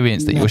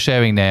experience that you're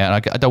sharing there,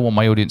 and I don't want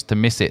my audience to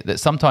miss it, that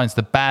sometimes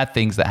the bad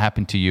things that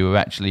happen to you are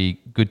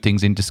actually good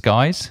things in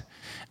disguise.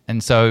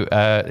 And so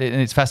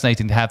it's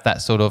fascinating to have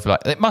that sort of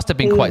it must have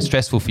been quite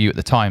stressful for you at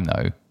the time,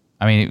 though.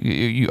 I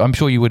mean, I'm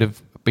sure you would have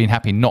been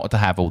happy not to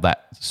have all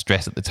that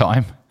stress at the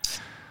time.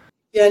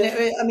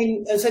 Yeah, I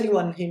mean, as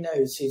anyone who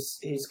knows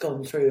who's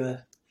gone through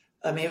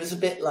it was a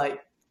bit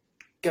like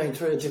going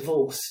through a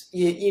divorce.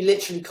 You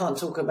literally can't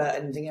talk about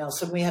anything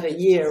else. And we had a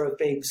year of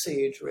being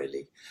sued,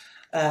 really,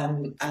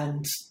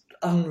 and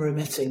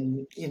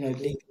unremitting,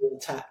 legal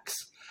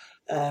attacks.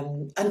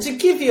 And to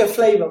give you a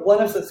flavour,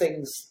 one of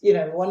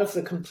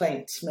the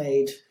complaints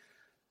made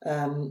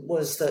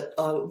was that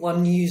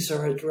one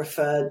user had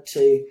referred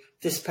to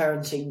this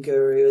parenting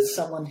guru as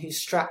someone who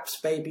straps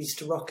babies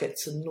to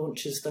rockets and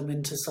launches them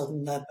into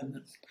southern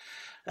Lebanon.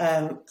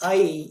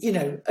 i.e.,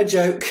 a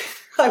joke,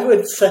 I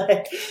would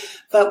say,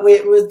 but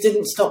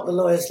didn't stop the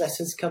lawyers'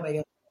 letters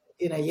coming.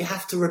 You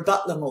have to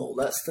rebut them all.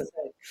 That's the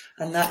thing.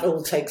 And that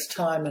all takes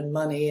time and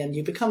money, and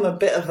you become a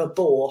bit of a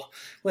bore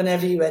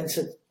whenever you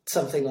enter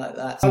something like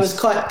that. I was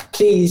quite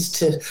pleased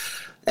to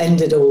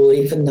end it all,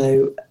 even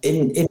though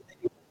in there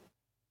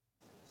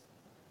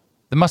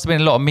must have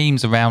been a lot of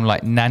memes around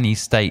like nanny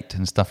state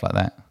and stuff like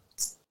that.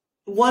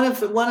 One of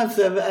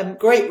the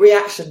great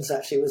reactions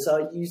actually was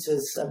our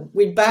users.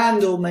 We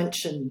banned all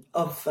mention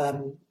of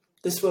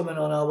this woman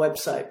on our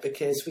website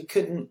because we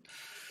couldn't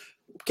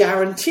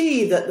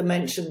guarantee that the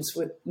mentions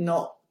would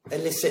not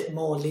elicit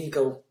more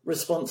legal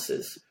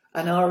responses.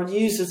 And our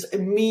users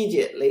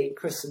immediately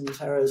christened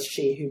her as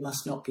She Who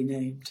Must Not Be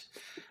Named,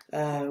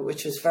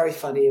 which was very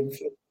funny. And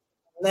from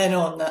then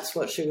on, that's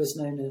what she was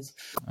known as.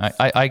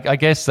 I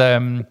guess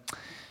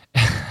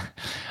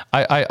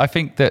I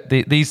think that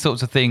these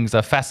sorts of things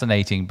are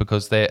fascinating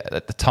because they're,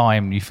 at the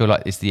time you feel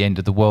like it's the end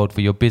of the world for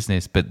your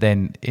business, but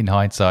then in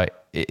hindsight,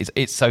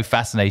 it's so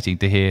fascinating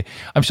to hear.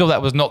 I'm sure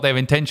that was not their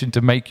intention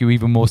to make you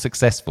even more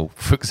successful,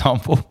 for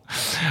example.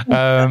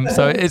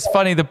 So it's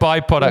funny, the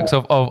byproducts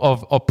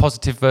of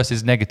positive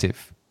versus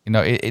negative.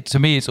 To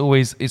me, it's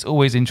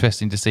always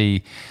interesting to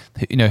see,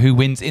 who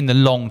wins in the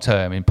long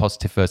term in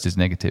positive versus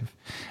negative.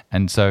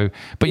 And so,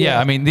 but yeah,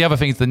 I mean, the other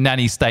thing is the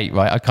nanny state,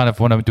 right? I kind of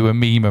want to do a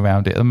meme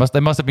around it. There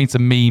must have been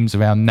some memes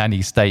around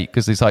nanny state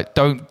because it's like,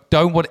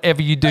 don't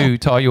whatever you do,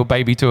 tie your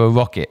baby to a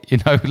rocket.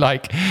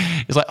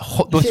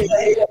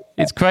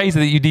 It's crazy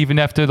that you'd even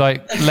have to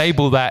like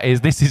label that as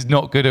this is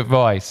not good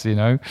advice,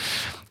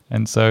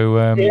 And so,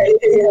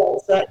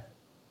 exactly.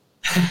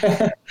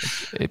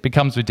 It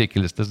becomes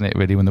ridiculous, doesn't it?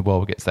 Really, when the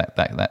world gets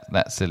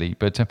that silly.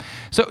 But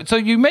so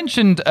you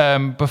mentioned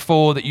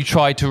before that you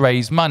tried to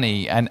raise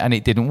money and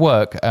it didn't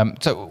work.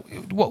 So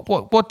what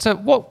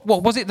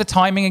was it? The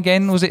timing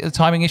again? Was it the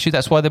timing issue?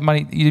 That's why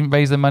you didn't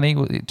raise the money.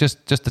 Was it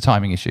just the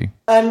timing issue?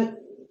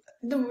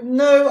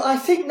 No, I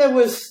think there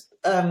was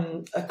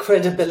a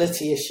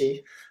credibility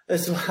issue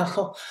as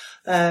well.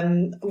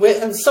 And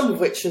some of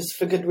which was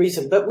for good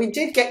reason, but we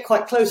did get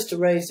quite close to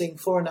raising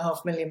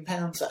 £4.5 million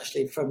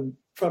actually from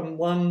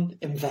one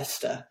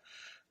investor,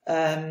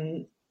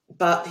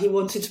 but he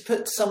wanted to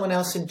put someone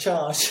else in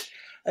charge,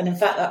 and in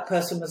fact that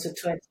person was a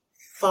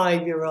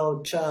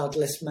 25-year-old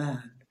childless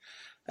man,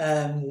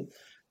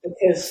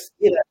 because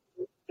it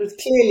was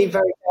clearly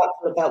very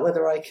doubtful about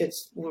whether I could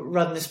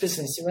run this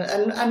business,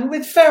 and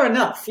with fair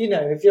enough,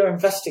 if you're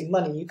investing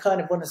money, you kind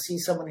of want to see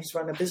someone who's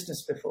run a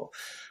business before.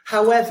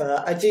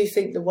 However, I do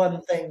think the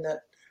one thing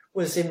that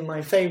was in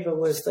my favour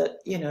was that,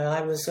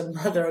 I was a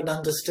mother and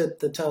understood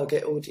the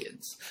target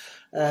audience.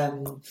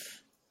 So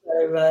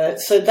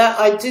that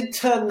I did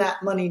turn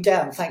that money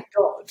down, thank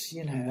God,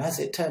 as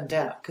it turned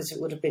out, because it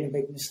would have been a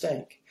big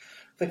mistake,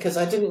 because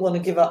I didn't want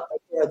to give up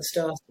before I'd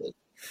started.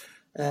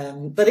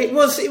 But it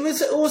was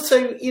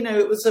also,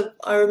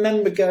 I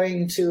remember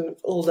going to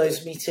all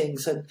those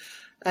meetings and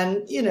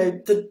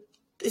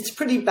it's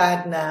pretty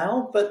bad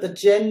now, but the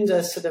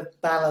gender sort of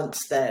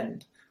balance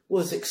then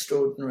was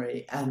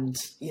extraordinary. And,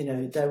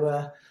 there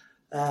were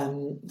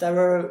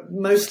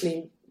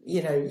mostly,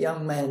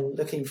 young men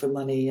looking for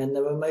money, and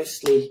there were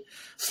mostly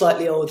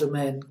slightly older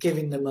men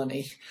giving the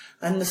money.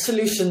 And the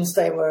solutions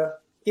they were,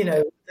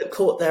 that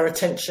caught their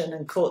attention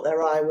and caught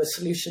their eye were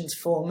solutions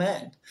for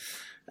men.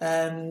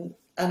 And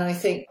I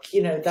think,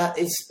 that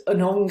is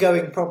an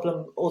ongoing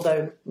problem,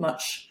 although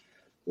much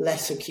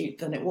less acute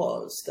than it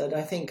was, that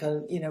I think,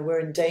 we're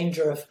in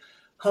danger of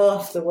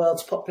half the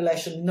world's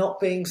population not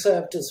being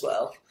served as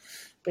well,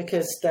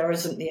 because there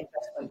isn't the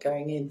investment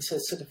going into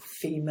sort of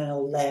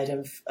female-led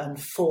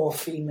and for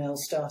female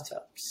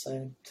startups.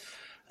 So,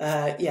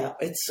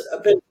 it's a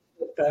bit of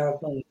a bear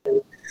of money.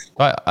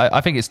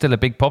 I think it's still a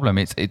big problem.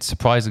 It's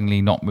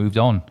surprisingly not moved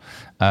on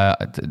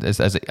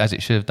as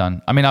it should have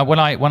done. I mean,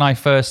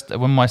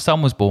 when my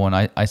son was born,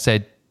 I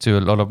said to a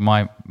lot of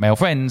my male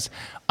friends,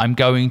 I'm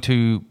going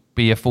to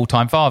be a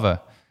full-time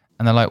father.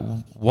 And they're like,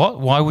 what?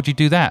 Why would you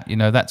do that?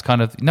 That's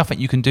kind of nothing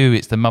you can do.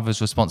 It's the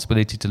mother's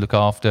responsibility to look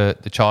after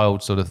the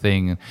child, sort of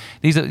thing.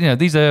 These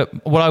are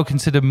what I would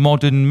consider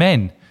modern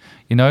men,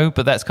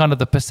 but that's kind of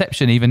the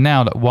perception even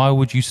now. Like, why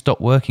would you stop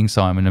working,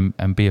 Simon,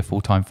 and be a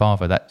full-time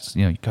father? That's,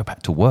 you go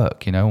back to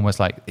work, almost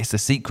like it's a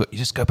secret. You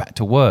just go back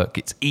to work.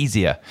 It's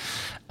easier.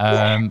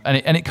 And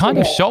it kind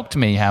of shocked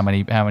me how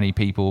many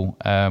people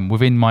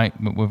within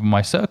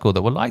my circle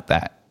that were like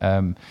that.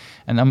 And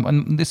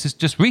this is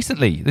just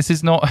recently. This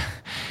is not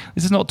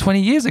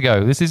 20 years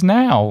ago. This is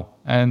now.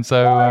 And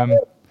so,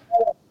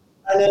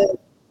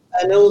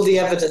 and all the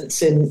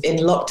evidence in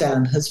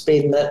lockdown has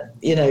been that,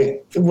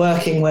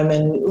 working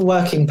women,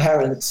 working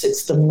parents,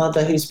 it's the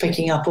mother who's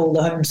picking up all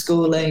the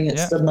homeschooling.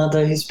 It's the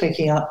mother who's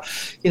picking up,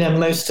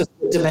 most of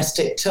the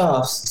domestic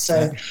tasks.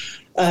 So,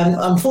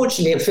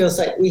 Unfortunately, it feels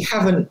like we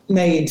haven't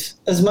made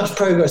as much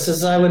progress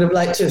as I would have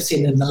liked to have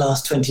seen in the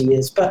last 20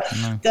 years. But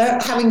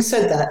having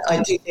said that,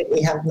 I do think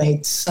we have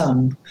made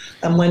some.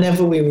 And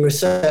whenever we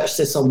research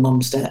this on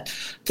Mumsnet,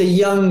 the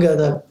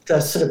younger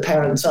the sort of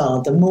parents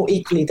are, the more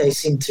equally they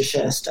seem to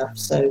share stuff.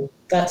 So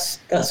that's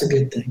a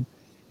good thing.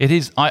 It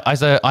is.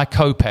 I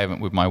co-parent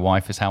with my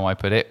wife, is how I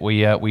put it.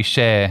 We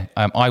share.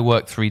 I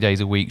work 3 days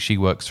a week. She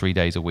works 3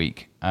 days a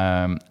week.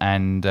 But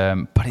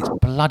it's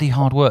bloody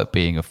hard work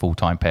being a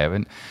full-time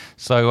parent.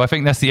 So I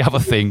think that's the other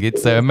thing.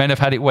 It's men have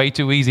had it way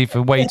too easy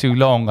for way too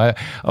long. I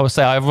would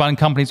say I've run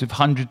companies with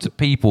hundreds of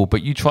people,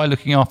 but you try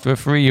looking after a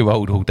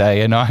 3-year-old all day,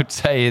 and I would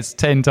say it's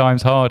 10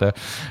 times harder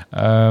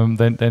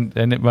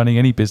than running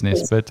any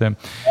business. But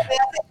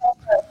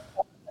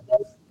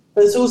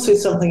there's also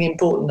something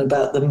important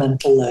about the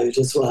mental load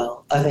as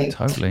well. I think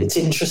It's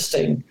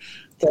interesting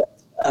that,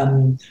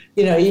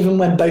 even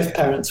when both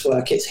parents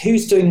work, it's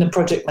who's doing the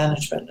project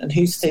management and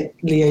who's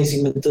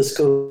liaising with the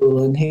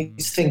school and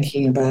who's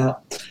thinking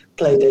about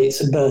play dates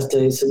and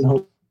birthdays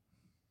and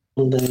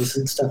holidays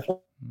and stuff like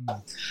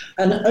that.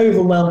 And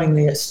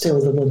overwhelmingly, it's still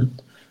the woman.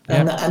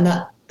 And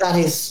that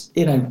is,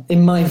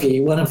 in my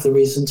view, one of the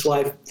reasons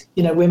why,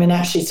 women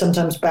actually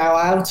sometimes bow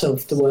out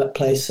of the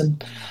workplace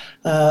and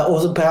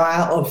or bow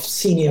out of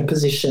senior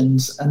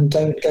positions and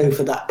don't go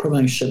for that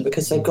promotion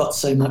because they've got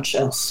so much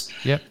else,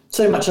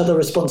 so much other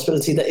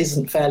responsibility that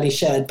isn't fairly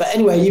shared. But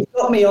anyway, you've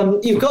got me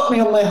on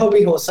my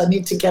hobby horse. I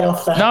need to get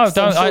off that. No,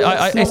 don't.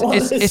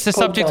 It's a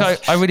subject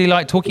I really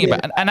like talking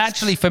about, and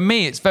actually for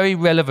me, it's very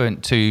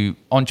relevant to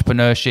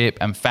entrepreneurship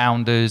and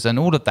founders and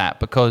all of that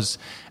because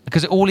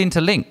it all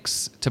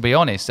interlinks, to be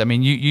honest. I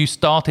mean, you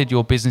started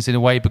your business in a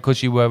way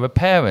because you were a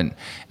parent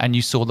and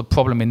you saw the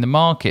problem in the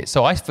market.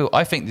 So I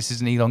think this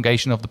is an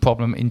elongation of the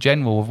problem in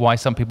general of why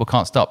some people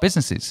can't start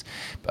businesses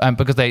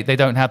because they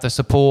don't have the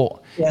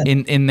support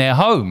in their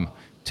home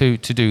to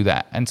do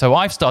that. And so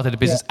I've started a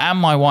business and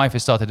my wife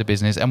has started a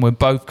business and we're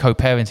both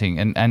co-parenting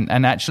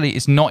and actually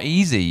it's not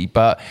easy,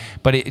 but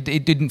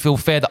it didn't feel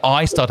fair that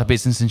I start a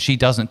business and she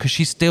doesn't because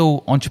she's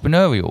still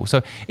entrepreneurial.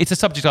 So it's a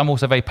subject I'm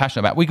also very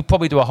passionate about. We could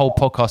probably do a whole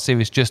podcast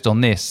series just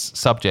on this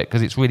subject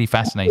because it's really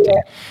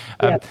fascinating.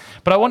 But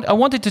I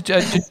wanted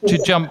to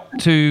jump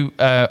to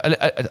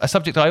a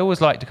subject I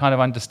always like to kind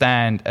of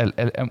understand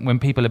when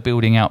people are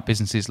building out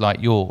businesses like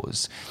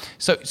yours.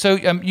 So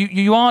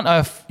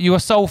you're a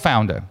sole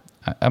founder.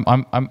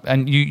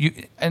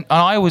 And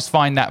I always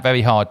find that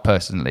very hard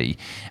personally.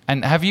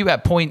 And have you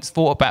at points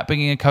thought about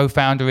bringing a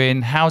co-founder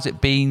in? How's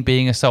it been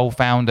being a sole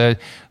founder?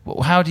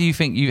 How do you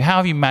think how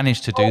have you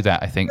managed to do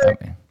that? I think.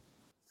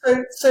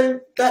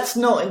 So that's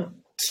not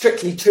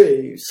strictly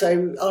true.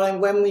 So I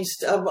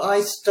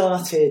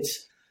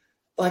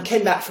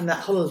came back from that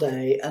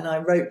holiday and I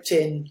roped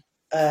in,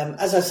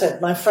 as I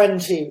said, my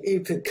friend who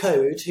could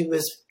code, who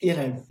was,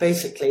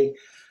 basically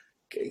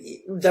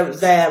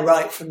there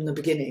right from the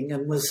beginning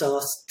and was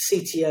our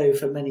CTO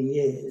for many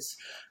years.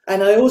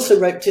 And I also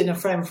roped in a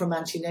friend from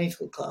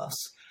antenatal class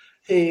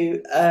who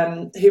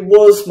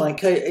was my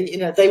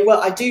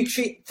I do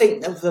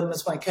think of them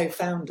as my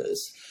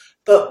co-founders,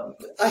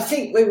 but I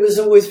think it was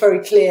always very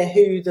clear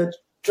who the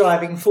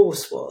driving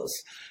force was.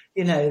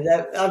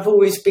 I've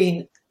always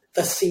been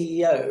the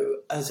CEO,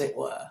 as it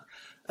were.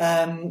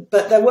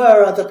 But there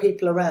were other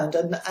people around,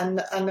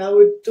 and I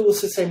would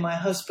also say my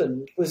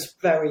husband was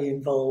very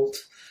involved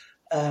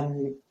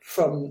from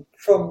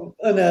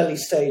an early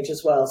stage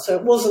as well. So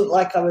it wasn't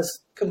like I was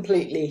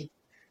completely,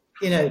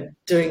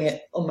 doing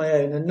it on my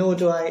own. And nor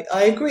do I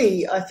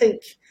agree. I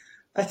think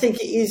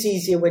it is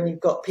easier when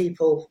you've got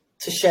people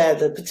to share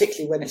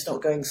particularly when it's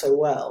not going so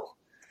well,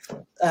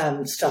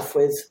 stuff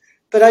with.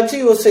 But I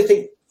do also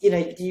think you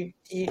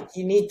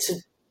need to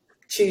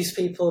choose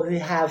people who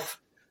have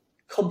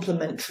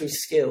complementary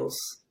skills,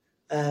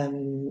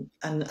 and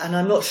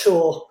I'm not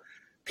sure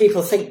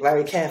people think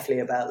very carefully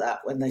about that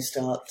when they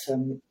start.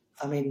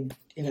 I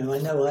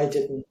know I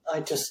didn't.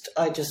 I just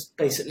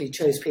basically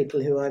chose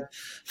people who I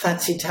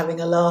fancied having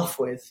a laugh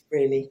with,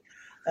 really.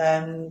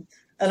 And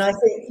I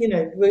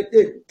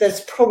think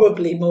there's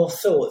probably more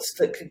thoughts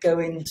that could go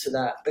into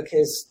that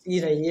because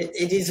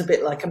it is a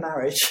bit like a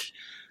marriage.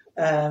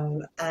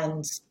 And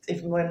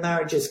when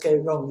marriages go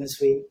wrong, as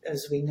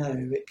we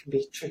know, it can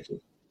be tricky.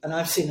 And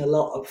I've seen a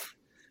lot of,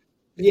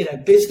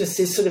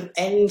 businesses sort of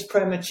end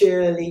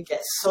prematurely,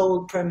 get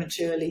sold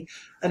prematurely.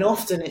 And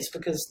often it's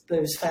because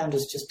those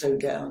founders just don't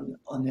get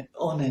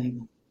on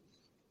anymore.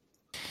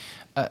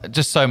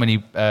 Just so many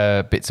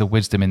bits of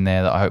wisdom in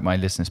there that I hope my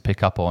listeners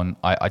pick up on.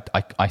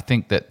 I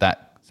think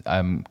that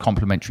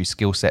complementary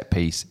skill set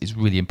piece is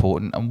really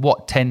important. And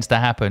what tends to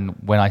happen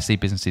when I see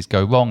businesses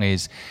go wrong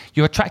is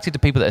you're attracted to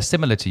people that are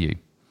similar to you.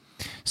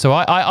 So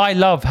I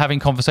love having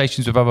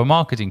conversations with other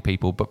marketing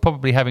people, but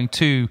probably having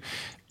two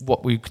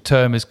what we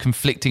term as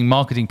conflicting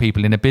marketing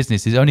people in a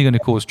business is only going to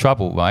cause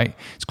trouble, right?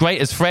 It's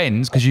great as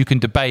friends because you can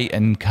debate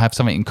and have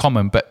something in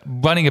common, but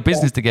running a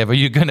business together,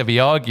 you're going to be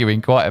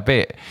arguing quite a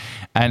bit.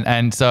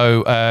 And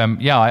so,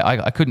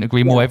 I couldn't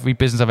agree more. Every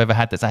business I've ever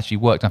had that's actually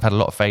worked, I've had a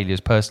lot of failures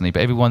personally,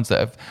 but every ones that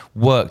have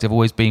worked have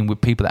always been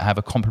with people that have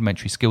a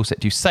complementary skill set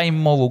to you. Same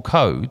moral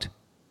code.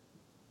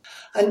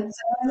 And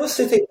I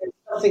also think there's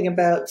something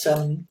about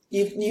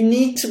you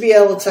need to be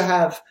able to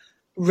have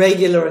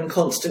regular and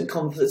constant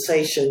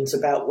conversations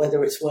about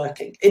whether it's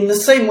working in the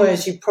same way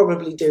as you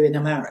probably do in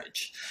a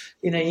marriage.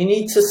 You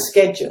need to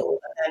schedule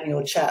an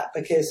annual chat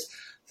because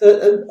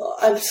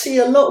I see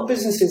a lot of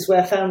businesses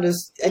where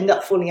founders end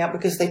up falling out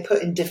because they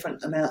put in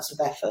different amounts of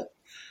effort.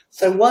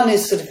 So one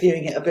is sort of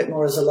viewing it a bit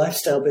more as a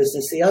lifestyle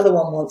business. The other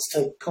one wants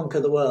to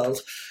conquer the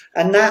world.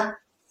 And that,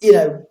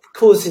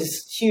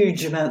 causes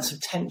huge amounts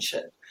of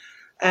tension.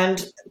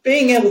 And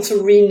being able to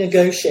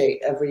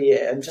renegotiate every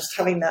year and just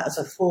having that as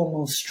a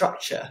formal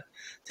structure,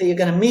 that you're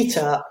going to meet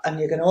up and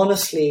you're going to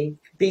honestly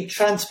be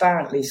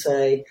transparently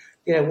say,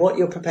 what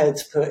you're prepared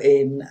to put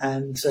in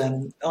and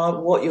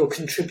what you're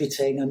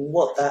contributing and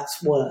what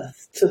that's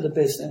worth to the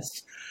business,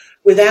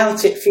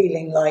 without it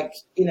feeling like,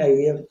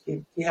 you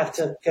have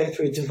to go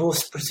through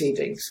divorce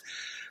proceedings.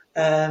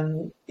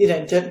 Putting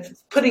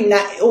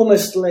that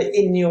almost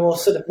in your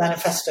sort of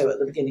manifesto at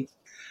the beginning,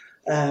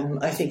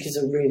 I think is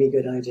a really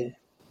good idea.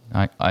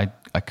 I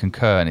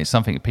concur, and it's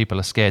something that people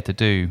are scared to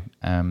do.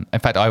 In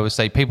fact, I would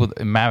say people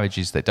in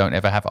marriages that don't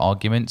ever have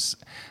arguments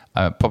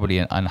are probably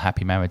in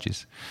unhappy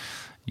marriages.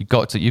 You've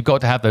got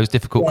to have those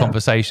difficult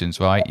conversations,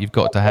 right? You've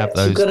got to have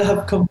those. You've got to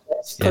have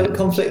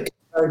conflict.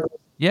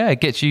 Yeah,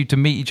 it gets you to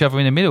meet each other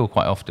in the middle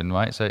quite often,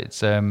 right? So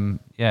it's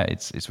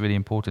it's really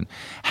important.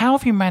 How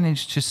have you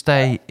managed to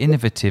stay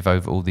innovative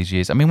over all these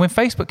years? I mean, when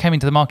Facebook came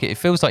into the market, it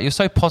feels like you're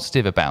so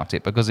positive about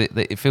it because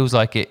it feels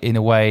like it, in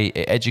a way,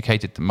 it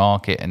educated the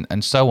market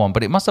and so on.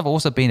 But it must have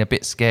also been a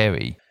bit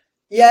scary.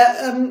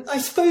 Yeah, I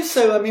suppose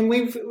so. I mean,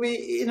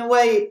 we in a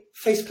way,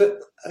 Facebook,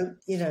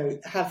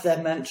 have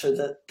their mantra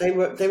that they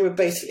were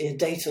basically a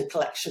data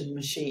collection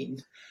machine,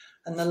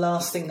 and the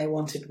last thing they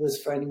wanted was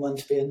for anyone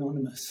to be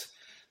anonymous.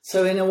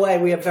 So in a way,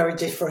 we are very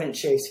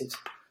differentiated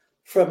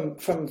from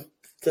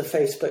the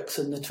Facebooks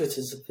and the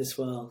Twitters of this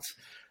world.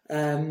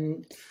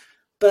 I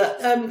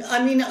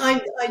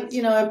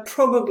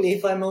probably,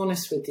 if I'm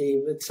honest with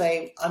you, would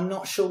say I'm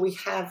not sure we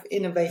have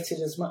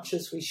innovated as much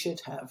as we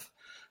should have.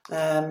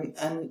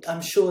 And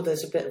I'm sure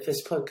there's a bit of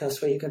this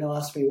podcast where you're going to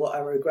ask me what I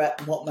regret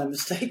and what my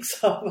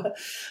mistakes are.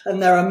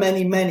 And there are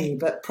many, many,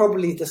 but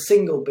probably the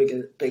single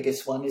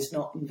biggest one is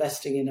not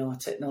investing in our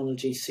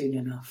technology soon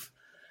enough.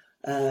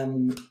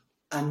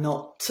 And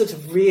not sort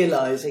of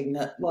realising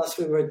that whilst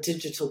we were a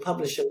digital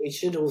publisher, we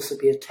should also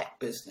be a tech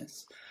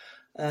business.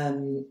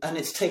 And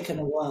it's taken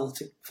a while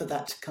for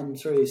that to come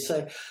through.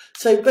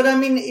 But I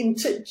mean, in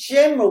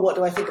general, what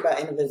do I think about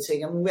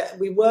innovating? I mean,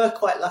 we were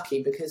quite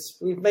lucky because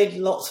we've made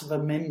lots of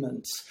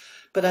amendments.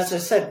 But as I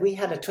said, we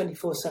had a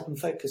 24/7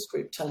 focus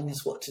group telling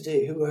us what to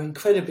do, who were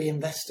incredibly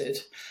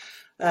invested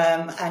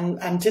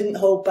and didn't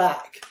hold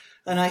back.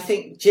 And I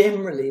think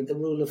generally the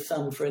rule of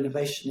thumb for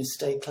innovation is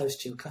stay close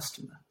to your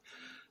customer.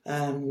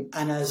 And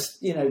as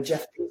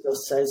Jeff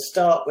Bezos says,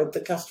 start with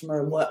the customer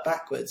and work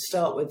backwards.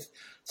 Start with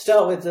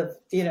the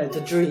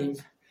the dream,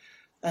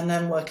 and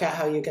then work out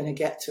how you're going to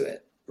get to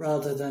it,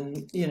 rather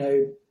than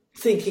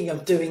thinking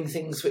of doing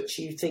things which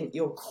you think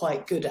you're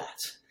quite good at.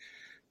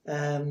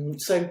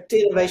 So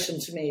the innovation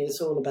to me is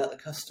all about the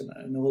customer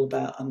and all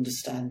about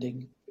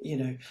understanding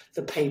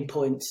the pain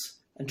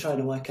points and trying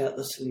to work out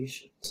the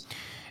solutions.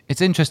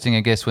 It's interesting,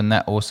 I guess, when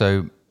that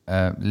also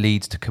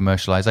leads to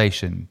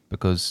commercialization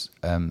because.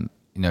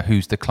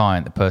 Who's the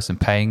client, the person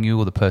paying you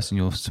or the person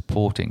you're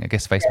supporting? I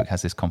guess Facebook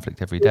has this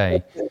conflict every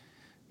day.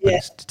 Yeah,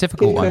 it's a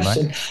difficult one,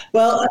 right?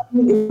 Well, I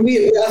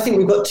think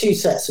we've got two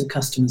sets of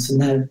customers,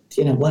 and they're,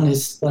 one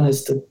is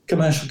the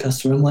commercial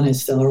customer and one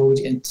is our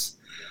audience.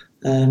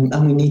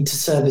 And we need to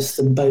service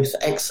them both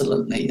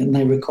excellently, and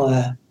they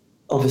require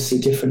obviously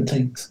different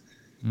things.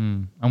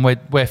 And where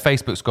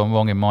Facebook's gone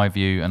wrong, in my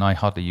view, and I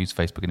hardly use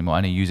Facebook anymore, I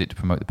only use it to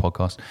promote the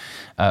podcast,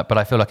 but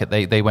I feel like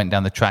they went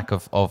down the track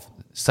of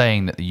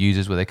saying that the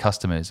users were their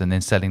customers and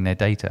then selling their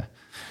data.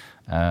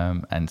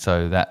 And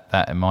so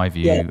that in my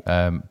view,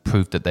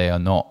 proved that they are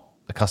not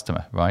the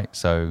customer, right?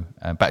 So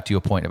back to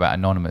your point about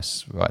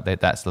anonymous, right?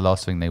 That's the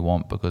last thing they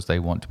want because they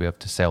want to be able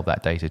to sell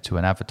that data to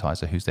an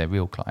advertiser who's their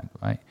real client,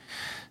 right?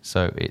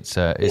 So it's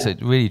a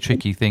really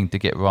tricky thing to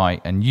get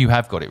right, and you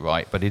have got it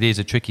right, but it is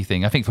a tricky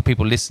thing. I think for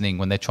people listening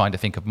when they're trying to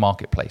think of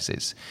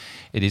marketplaces,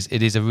 it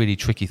is a really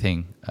tricky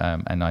thing,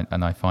 and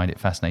I find it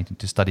fascinating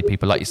to study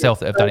people like yourself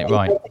that have done it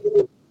right.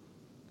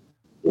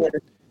 Yeah.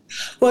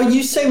 Well,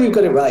 you say we've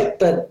got it right,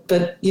 but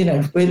we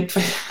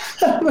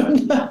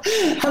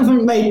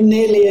haven't made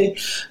nearly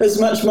as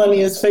much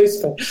money as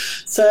Facebook.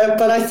 So,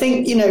 but I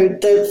think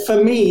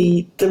for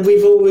me, that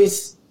we've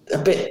always a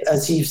bit,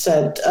 as you've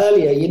said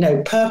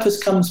earlier,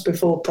 purpose comes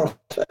before profit.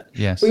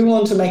 Yes. We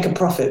want to make a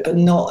profit, but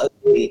not at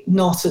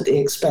the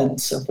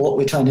expense of what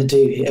we're trying to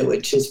do here,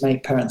 which is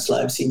make parents'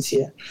 lives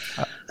easier.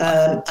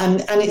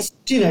 And it's,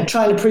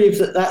 trying to prove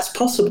that that's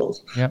possible.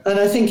 Yep. And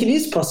I think it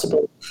is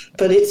possible,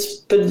 but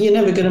you're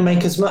never going to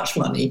make as much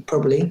money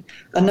probably,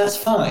 and that's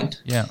fine.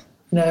 Yeah.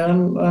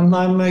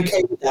 I'm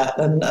okay with that,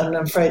 and I'm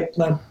afraid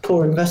my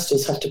poor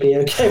investors have to be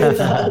okay with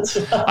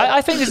that.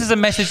 I think this is a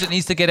message that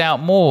needs to get out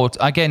more.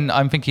 Again,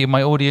 I'm thinking of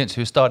my audience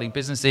who are starting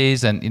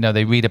businesses, and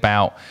they read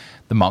about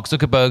the Mark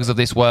Zuckerbergs of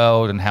this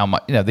world and how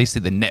much they see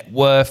the net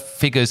worth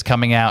figures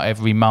coming out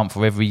every month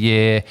or every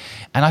year.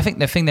 And I think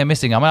the thing they're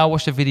missing. I mean, I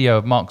watched a video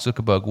of Mark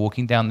Zuckerberg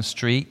walking down the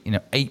street.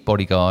 8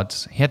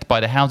 bodyguards. He had to buy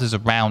the houses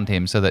around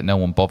him so that no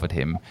one bothered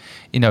him.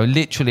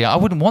 Literally, I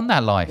wouldn't want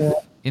that life. Yeah.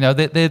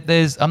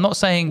 There's. I'm not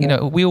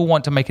saying we all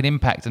want to make an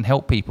impact and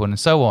help people and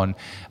so on.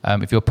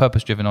 If you're a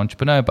purpose-driven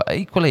entrepreneur, but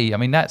equally, I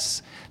mean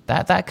that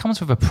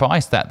comes with a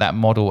price. That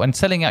model and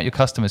selling out your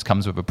customers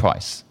comes with a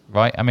price,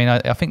 right? I mean,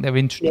 I think they're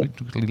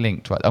intricately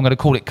linked, right? I'm going to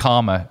call it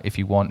karma if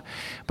you want,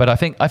 but I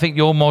think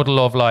your model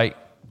of like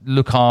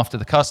look after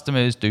the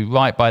customers, do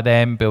right by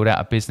them, build out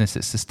a business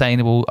that's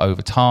sustainable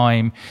over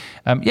time.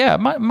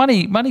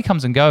 Money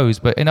comes and goes,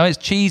 but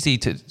it's easy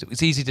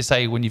to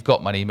say when you've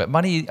got money, but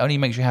money only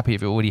makes you happy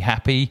if you're already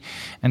happy.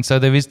 And so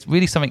there is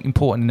really something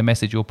important in the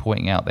message you're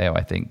pointing out there.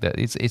 I think that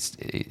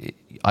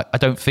I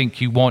don't think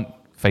you want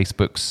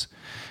Facebook's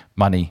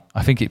money.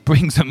 I think it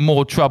brings them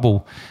more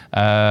trouble,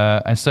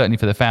 and certainly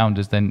for the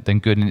founders than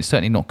good, and it's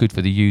certainly not good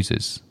for the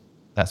users.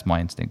 That's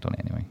my instinct on it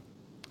anyway.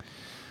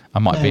 I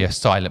might be a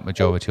silent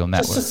majority on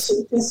that one. Just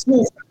a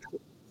small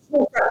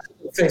fraction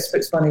of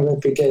Facebook's money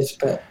would be good,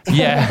 but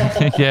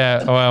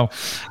yeah. Well,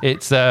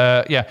 it's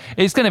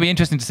going to be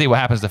interesting to see what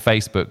happens to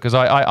Facebook, because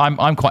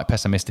I'm quite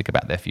pessimistic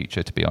about their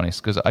future, to be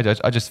honest, because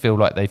I just feel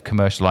like they've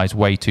commercialized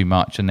way too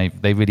much, and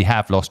they really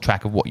have lost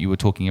track of what you were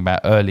talking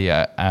about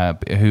earlier.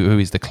 Who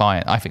is the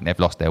client? I think they've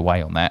lost their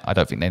way on that. I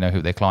don't think they know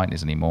who their client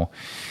is anymore.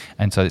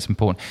 And so it's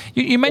important.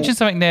 You mentioned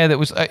something there that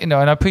was, and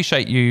I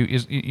appreciate you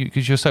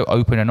because you're so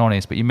open and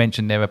honest, but you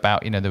mentioned there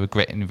about, the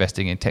regret in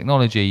investing in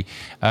technology.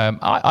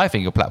 I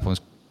think your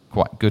platform's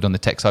quite good on the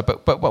tech side.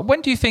 But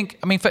when do you think,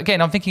 I'm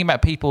thinking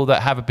about people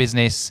that have a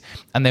business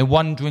and they're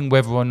wondering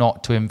whether or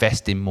not to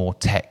invest in more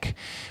tech.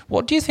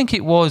 What do you think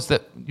it was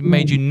that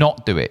made you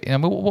not do it?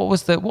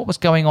 What was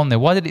going on there?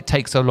 Why did it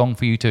take so long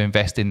for you to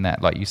invest in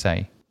that, like you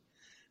say?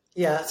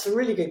 Yeah, it's a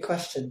really good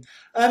question.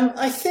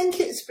 I think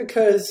it's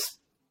because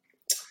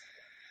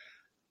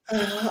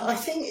I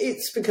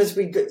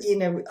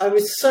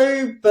was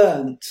so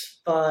burnt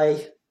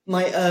by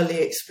my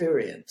early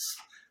experience,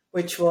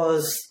 which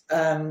was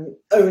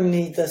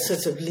only the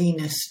sort of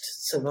leanest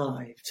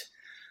survived.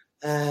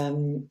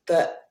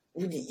 But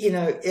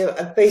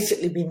I've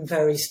basically been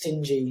very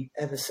stingy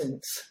ever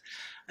since.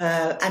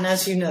 And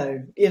as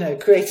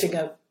creating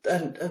a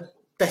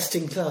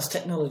best-in-class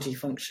technology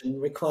function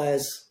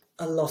requires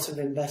a lot of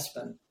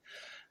investment.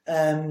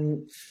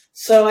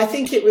 So I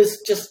think it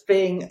was just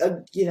being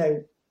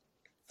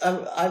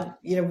I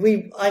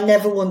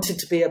never wanted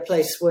to be a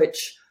place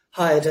which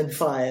hired and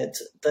fired,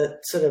 that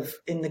sort of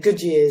in the good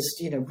years,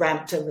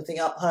 ramped everything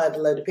up, hired a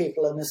load of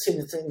people, and as soon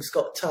as things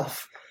got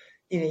tough,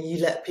 you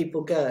let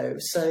people go.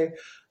 So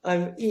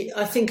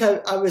I think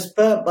I was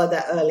burnt by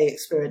that early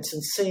experience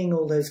and seeing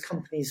all those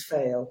companies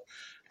fail,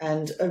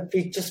 and I've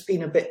just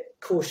been a bit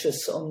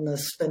cautious on the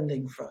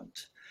spending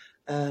front,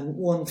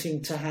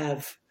 wanting to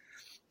have,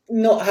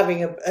 not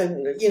having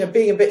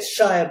being a bit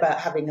shy about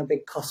having a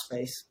big cost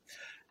base.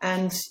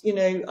 And,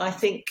 I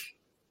think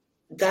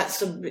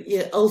that's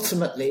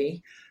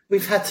ultimately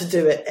we've had to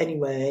do it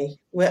anyway.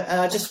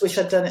 I just wish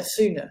I'd done it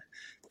sooner,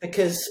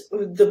 because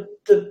the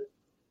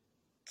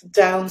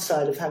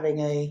downside of having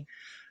a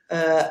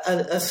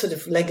sort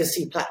of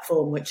legacy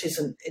platform which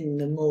isn't in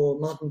the more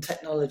modern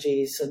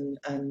technologies and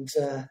in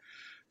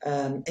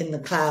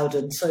the cloud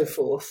and so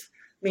forth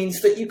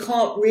means that you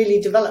can't really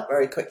develop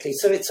very quickly.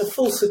 So it's a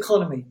false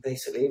economy,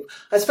 basically.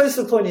 I suppose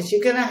the point is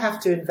you're going to have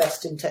to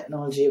invest in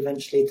technology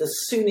eventually. The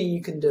sooner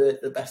you can do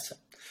it, the better,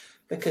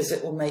 because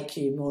it will make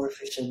you more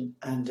efficient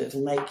and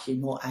it'll make you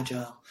more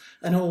agile.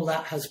 And all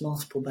that has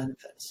multiple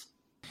benefits.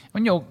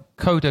 When your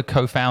Coda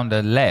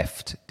co-founder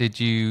left, did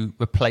you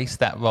replace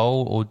that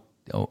role,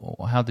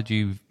 or how did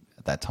you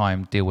at that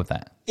time deal with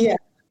that? Yeah.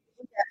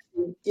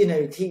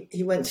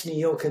 He went to New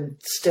York and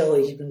still,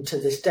 even to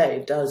this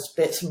day, does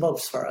bits and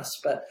bobs for us.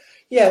 But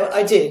yeah,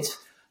 I did.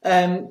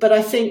 But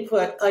I think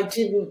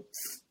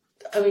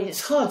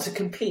it's hard to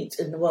compete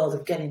in the world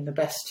of getting the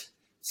best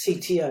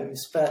CTOs,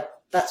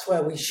 but that's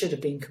where we should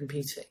have been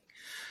competing.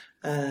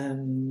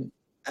 And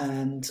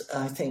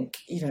I think,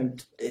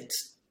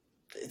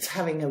 it's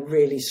having a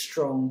really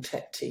strong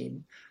tech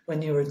team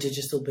when you're a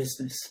digital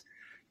business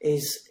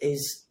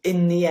is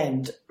in the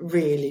end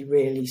really,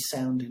 really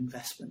sound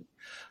investment.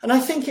 And I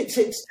think it's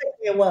taken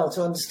me a while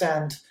to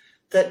understand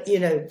that,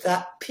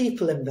 that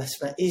people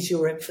investment is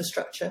your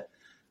infrastructure.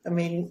 I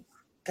mean,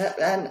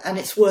 and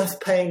it's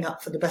worth paying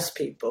up for the best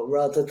people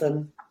rather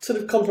than sort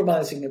of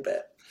compromising a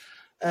bit.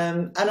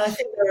 And I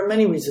think there are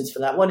many reasons for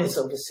that. One is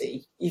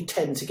obviously you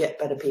tend to get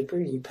better people,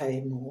 you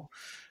pay more,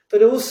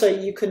 but also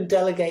you can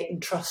delegate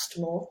and trust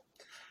more.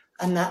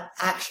 And that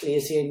actually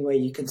is the only way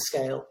you can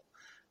scale.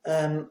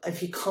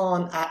 If you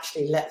can't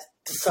actually let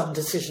some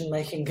decision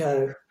making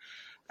go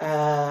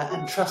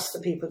and trust the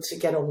people to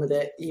get on with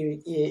it,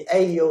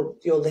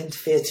 you'll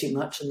interfere too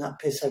much, and that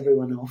piss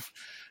everyone off.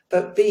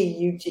 But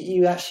B,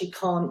 you actually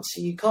can't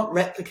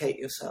replicate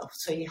yourself,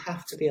 so you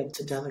have to be able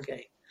to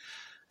delegate.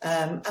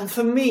 And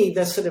for me,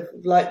 the sort of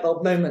light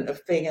bulb moment of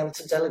being able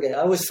to delegate,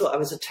 I always thought I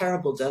was a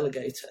terrible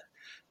delegator,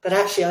 but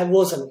actually I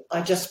wasn't.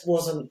 I just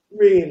wasn't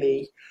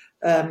really.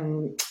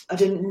 I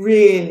didn't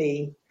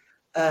really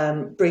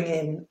bring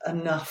in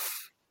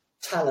enough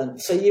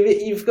talent. So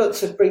you've got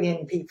to bring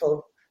in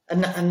people,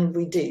 and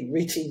we do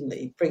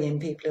routinely bring in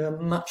people who are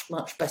much,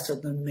 much better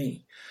than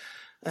me.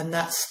 And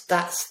that's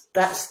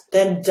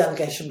then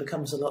delegation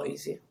becomes a lot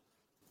easier.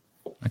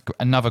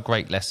 Another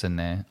great lesson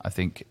there. I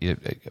think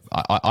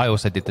I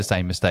also did the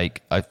same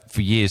mistake. I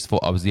for years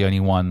thought I was the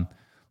only one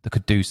that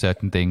could do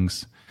certain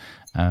things.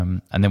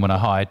 And then when I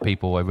hired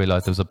people, I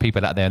realized there was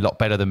people out there a lot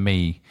better than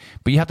me.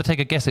 But you have to take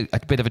a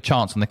bit of a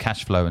chance on the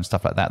cash flow and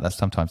stuff like that. That's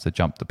sometimes the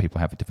jump that people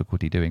have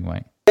difficulty doing,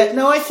 right? Yeah,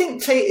 no, I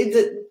think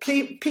that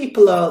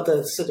people are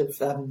the sort of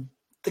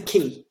the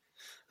key.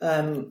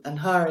 And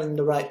hiring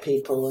the right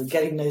people and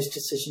getting those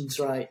decisions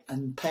right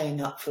and paying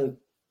up for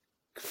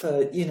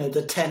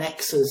the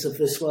 10Xs of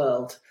this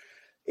world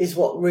is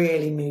what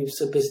really moves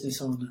the business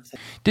on, I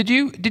think.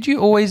 Did you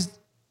always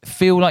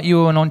feel like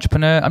you were an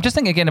entrepreneur? I'm just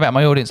thinking again about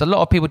my audience. A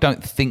lot of people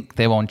don't think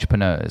they're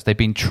entrepreneurs. They've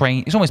been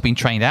trained. It's almost been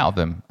trained out of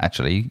them.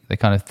 Actually, they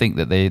kind of think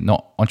that they're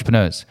not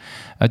entrepreneurs.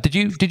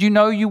 Did you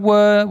know you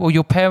were, or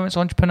your parents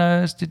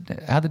entrepreneurs?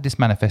 How did this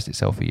manifest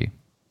itself for you?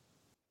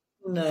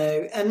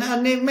 No, and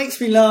it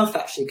makes me laugh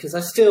actually, because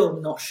I'm still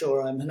not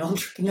sure I'm an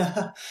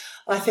entrepreneur.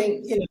 I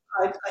think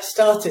I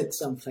started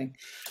something.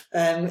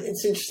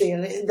 It's interesting,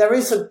 and there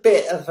is a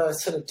bit of a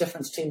sort of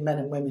difference between men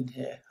and women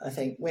here. I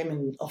think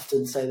women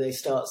often say they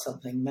start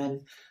something.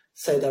 Men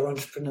say they're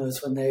entrepreneurs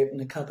when they open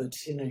a cupboard.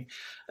 It's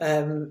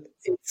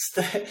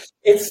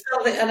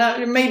something,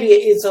 and maybe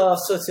it is our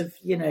sort of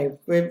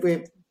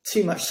we're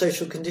too much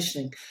social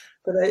conditioning,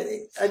 but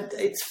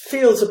it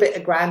feels a bit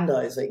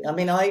aggrandizing. I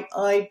mean,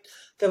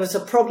 there was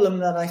a problem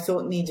that I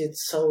thought needed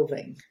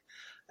solving,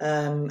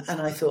 and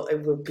I thought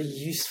it would be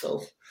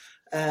useful.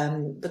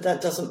 But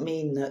that doesn't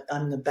mean that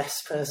I'm the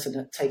best person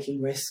at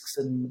taking risks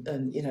and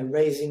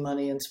raising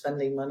money and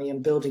spending money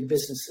and building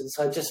businesses.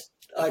 I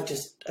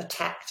just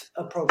attacked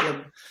a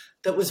problem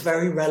that was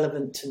very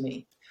relevant to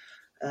me.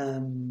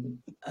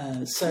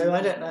 So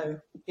I don't know,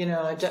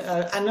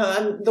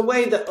 and the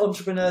way that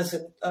entrepreneurs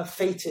are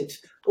fated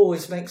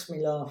always makes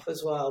me laugh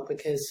as well,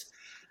 because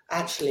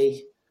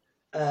actually,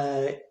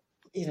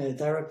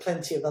 there are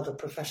plenty of other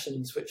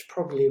professions which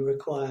probably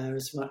require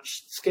as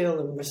much skill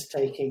and risk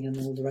taking and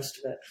all the rest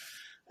of it.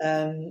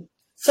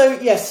 So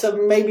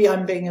maybe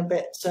I'm being a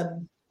bit,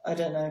 I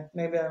don't know,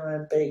 maybe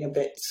I'm being a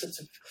bit sort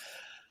of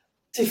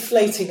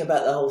deflating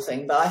about the whole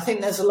thing, but I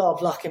think there's a lot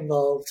of luck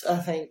involved. I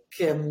think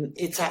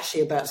it's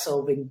actually about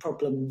solving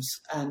problems,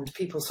 and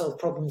people solve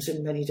problems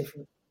in many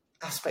different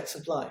aspects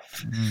of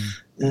life.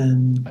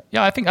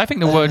 I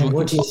think the word.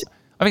 What do you think?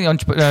 I think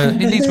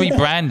it needs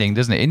rebranding,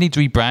 doesn't it? It needs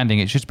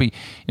rebranding. It should be,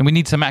 and we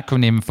need some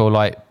acronym for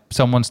like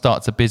someone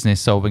starts a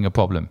business solving a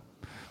problem.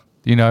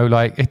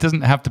 It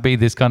doesn't have to be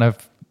this kind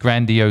of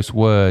grandiose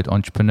word,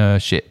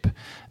 entrepreneurship,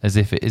 as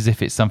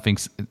if it's something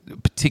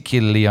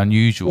particularly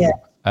unusual. Yeah.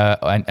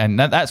 And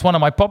that's one of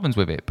my problems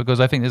with it,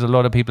 because I think there's a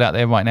lot of people out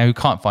there right now who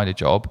can't find a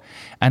job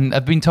and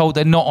have been told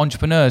they're not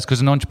entrepreneurs,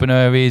 because an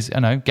entrepreneur is,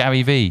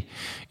 Gary Vee.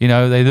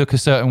 They look a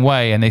certain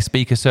way and they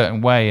speak a certain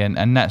way,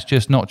 and that's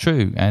just not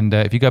true. And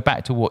if you go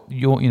back to what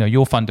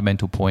your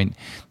fundamental point,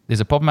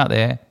 there's a problem out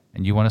there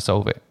and you want to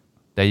solve it.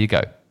 There you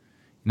go.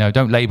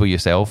 Don't label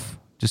yourself.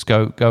 Just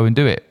go and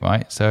do it.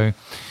 Right. So,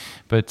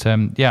 but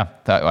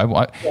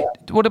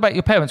what about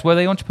your parents? Were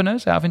they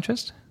entrepreneurs out of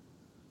interest?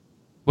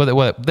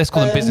 Well, let's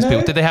call them business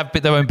people. Did they have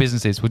their own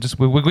businesses? We'll get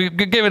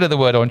rid of the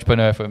word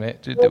entrepreneur for a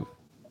minute.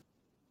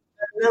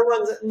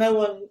 No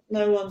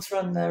one's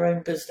run their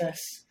own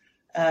business.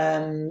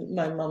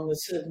 My mum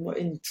was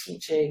in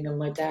teaching, and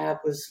my dad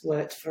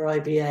worked for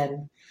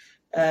IBM.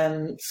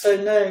 So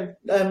no,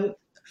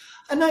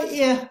 and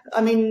I've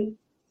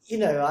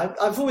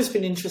always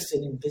been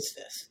interested in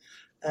business.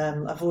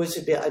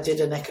 I did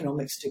an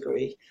economics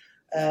degree,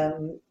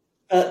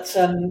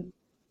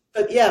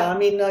 But yeah, I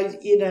mean,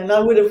 and I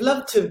would have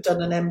loved to have done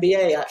an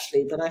MBA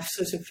actually, but I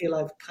sort of feel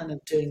I'm kind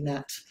of doing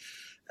that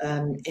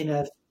in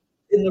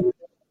the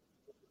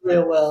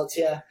real world,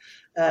 yeah.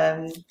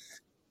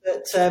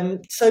 So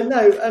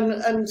no,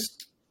 and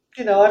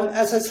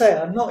as I say,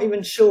 I'm not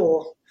even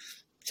sure.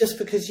 Just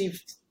because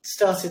you've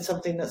started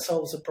something that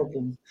solves a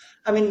problem,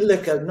 I mean,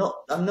 look, I'm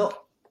not.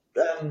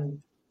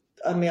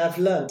 I've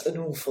learnt an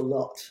awful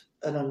lot,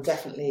 and I'm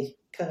definitely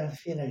kind of,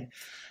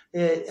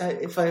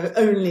 if I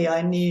only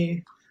I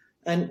knew.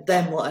 and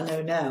then what I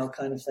know now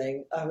kind of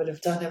thing, I would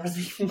have done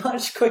everything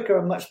much quicker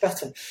and much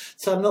better.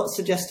 So I'm not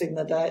suggesting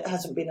that it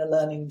hasn't been a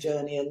learning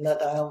journey and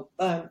that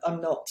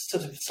I'm not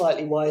sort of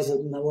slightly wiser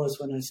than I was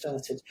when I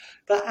started.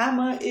 But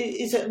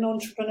is it an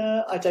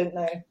entrepreneur? I don't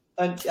know.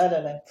 I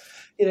don't know.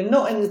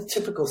 Not in the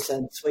typical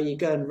sense where you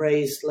go and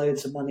raise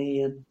loads of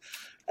money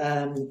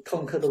and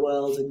conquer the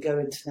world and go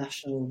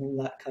international and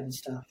all that kind of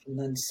stuff, and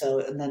then sell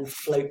it and then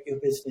float your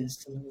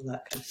business and all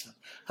that kind of stuff.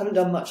 I haven't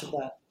done much of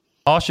that.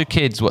 Ask your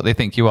kids what they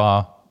think you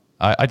are.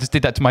 I just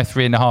did that to my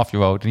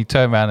 3.5-year-old, and he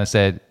turned around and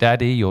said,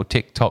 "Daddy, you're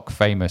TikTok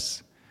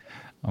famous."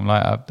 I'm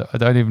like, I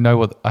don't even know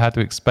what I had to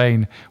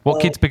explain.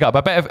 What kids pick up?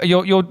 I bet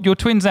your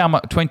twins now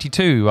are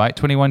 22, right?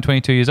 21,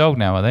 22 years old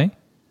now, are they?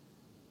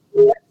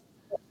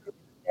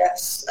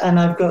 Yes, and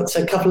I've got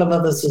a couple of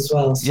others as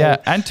well. So, yeah,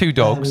 and 2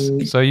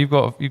 dogs. So you've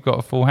got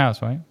a full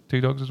house, right? 2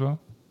 dogs as well.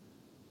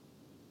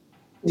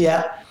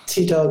 Yeah,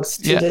 2 dogs.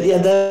 They're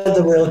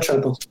the real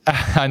trouble.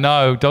 I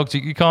know dogs.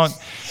 You can't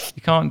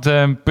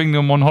bring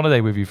them on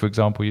holiday with you, for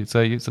example.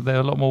 So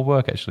they're a lot more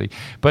work actually.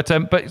 But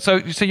so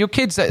your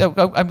kids. I've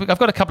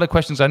got a couple of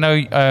questions. I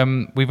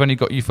know we've only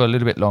got you for a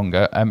little bit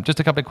longer. Just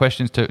a couple of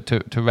questions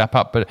to wrap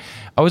up. But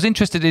I was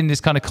interested in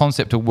this kind of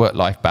concept of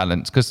work-life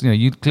balance because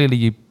you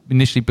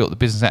initially built the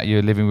business out of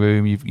your living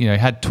room. You've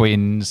had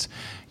twins.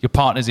 Your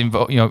partner's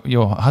involved.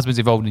 Your husband's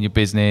involved in your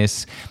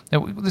business.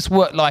 This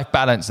work-life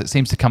balance that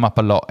seems to come up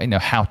a lot.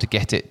 How to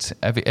get it.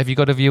 Have you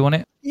got a view on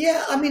it?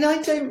 Yeah, I mean,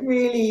 I don't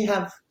really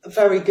have a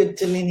very good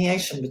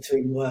delineation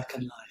between work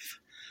and life.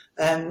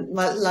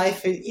 My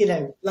life,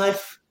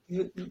 life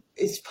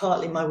is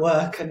partly my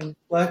work, and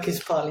work is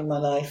partly my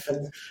life.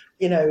 And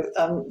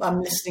I'm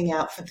listening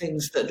out for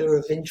things that are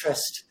of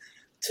interest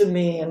to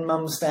me and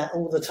Mumsnet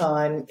all the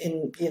time.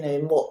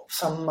 In what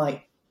some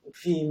might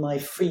view my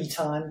free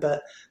time,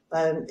 but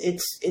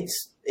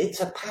it's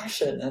a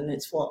passion and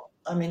it's what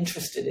I'm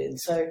interested in.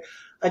 So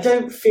I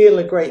don't feel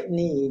a great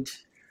need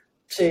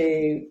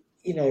to,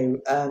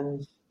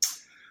 to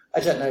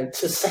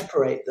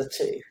separate the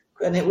two.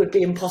 And it would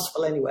be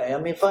impossible anyway. I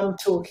mean, if I'm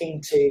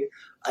talking to,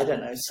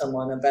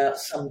 someone about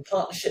some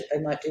partnership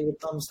they might do with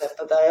Mumsnet,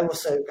 but I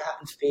also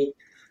happen to be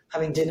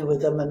having dinner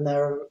with them and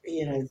they're,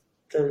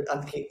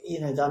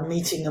 I'm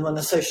meeting them on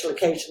a social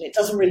occasion, it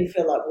doesn't really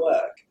feel like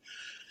work.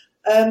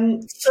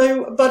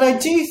 But I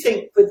do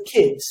think with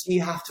kids,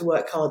 you have to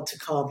work hard to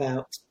carve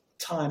out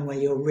time where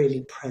you're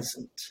really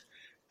present.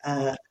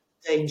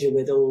 Danger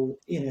with all,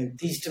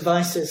 these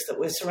devices that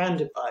we're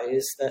surrounded by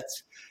is that,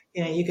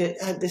 you get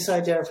this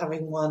idea of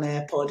having one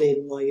AirPod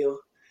in while you're,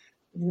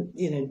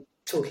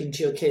 talking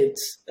to your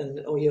kids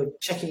or you're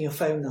checking your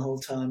phone the whole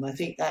time. I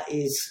think that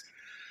is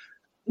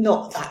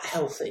not that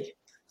healthy.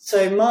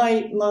 So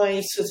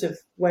my sort of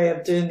way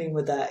of dealing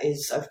with that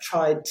is I've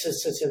tried to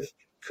sort of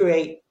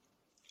create,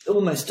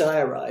 almost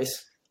diarise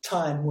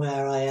time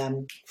where I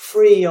am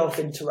free of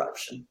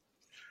interruption.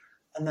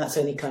 And that's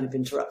any kind of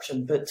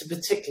interruption, but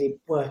particularly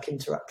work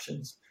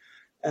interruptions.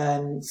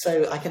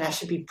 So I can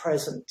actually be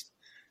present.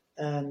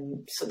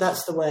 So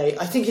that's the way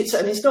I think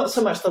it's not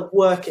so much that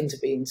work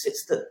intervenes,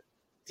 it's that,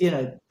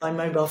 my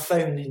mobile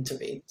phone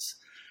intervenes.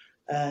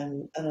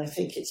 And I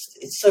think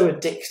it's so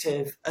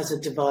addictive as a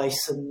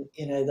device, and,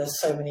 there's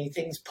so many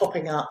things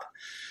popping up.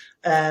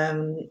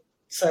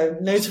 So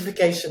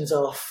notifications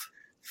off,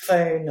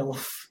 phone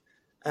off,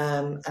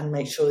 and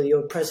make sure that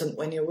you're present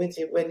when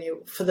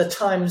you for the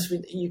times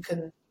you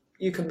can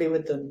be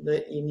with them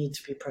that you need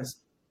to be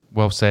present.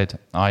 Well said.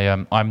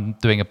 I'm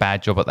doing a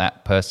bad job at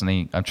that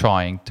personally. I'm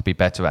trying to be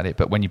better at it,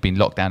 but when you've been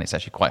locked down, it's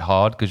actually quite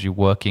hard because you're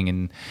working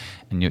and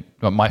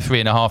my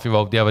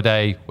 3.5-year-old the other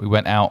day, we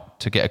went out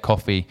to get a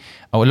coffee.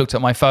 I looked at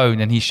my phone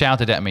and he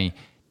shouted at me,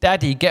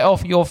 "Daddy, get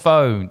off your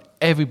phone."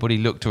 Everybody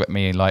looked at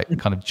me and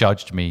kind of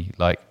judged me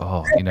your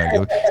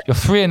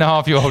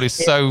 3.5-year-old is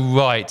so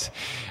right.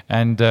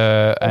 And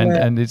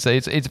it's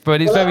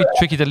very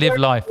tricky to live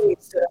life.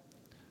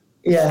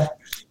 Yeah.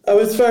 I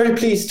was very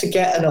pleased to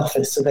get an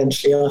office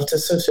eventually after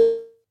sort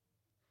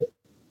of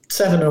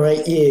 7 or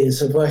 8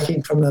 years of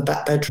working from a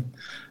back bedroom.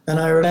 And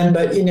I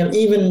remember,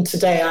 even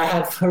today I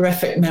have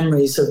horrific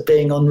memories of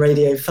being on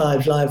Radio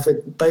 5 Live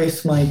with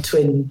both my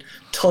twin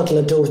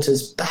toddler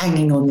daughters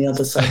banging on the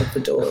other side of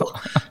the door,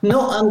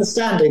 not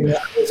understanding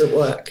that I was at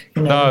work.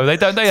 No, they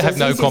don't. They have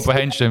no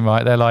comprehension,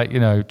 right? They're like,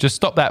 just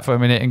stop that for a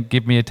minute and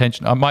give me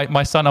attention.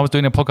 My son, I was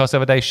doing a podcast the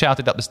other day,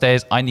 shouted up the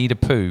stairs, "I need a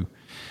poo."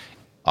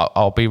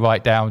 I'll be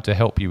right down to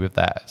help you with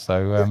that.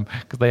 So,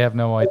 because they have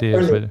no idea,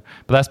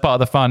 but that's part of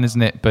the fun,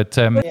 isn't it? But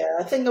yeah,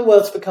 I think the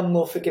world's become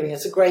more forgiving.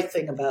 It's a great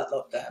thing about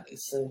lockdown.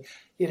 It's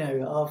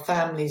our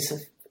families have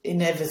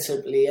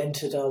inevitably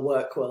entered our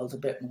work world a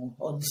bit more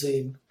on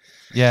Zoom.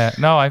 Yeah,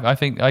 no, I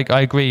think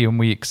I agree, and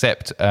we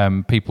accept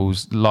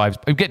people's lives.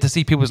 We get to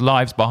see people's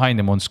lives behind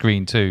them on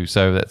screen too,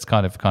 so that's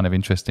kind of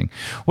interesting.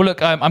 Well,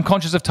 look, I'm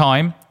conscious of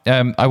time.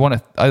 I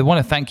want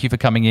to thank you for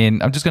coming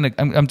in. I'm just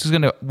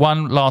gonna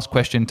one last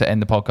question to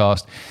end the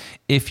podcast.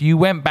 If you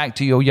went back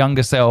to your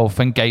younger self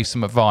and gave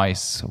some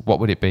advice, what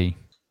would it be?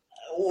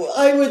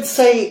 I would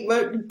say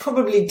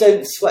probably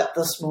don't sweat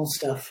the small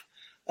stuff.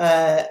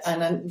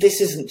 And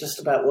this isn't just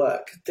about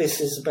work.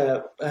 This is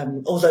about,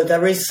 although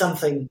there is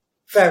something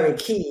very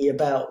key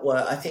about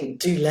work, I think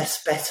do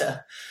less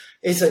better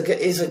is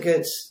a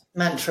good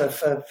mantra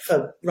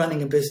for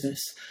running a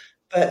business.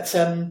 But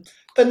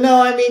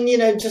no, I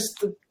mean,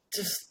 just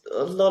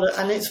a lot of,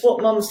 and it's what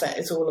Mumsnet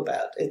is all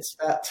about. It's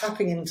about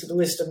tapping into the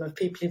wisdom of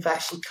people who've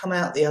actually come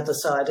out the other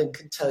side and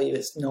can tell you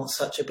it's not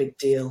such a big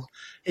deal.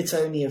 It's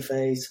only a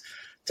phase.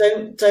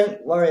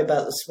 Don't worry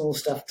about the small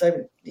stuff.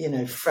 Don't,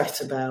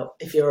 fret about,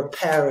 if you're a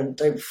parent,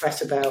 don't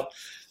fret about,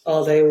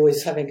 are they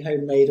always having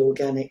homemade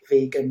organic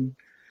vegan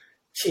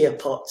chia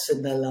pots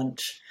in their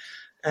lunch?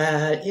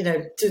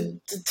 To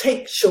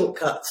take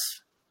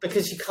shortcuts,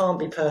 because you can't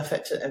be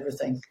perfect at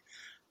everything.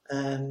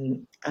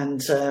 And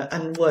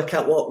work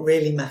out what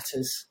really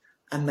matters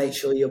and make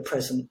sure you're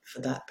present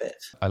for that bit.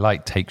 I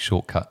like take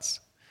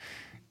shortcuts.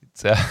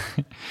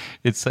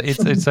 It's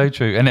so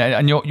true,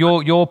 and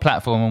your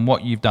platform and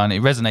what you've done,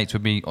 it resonates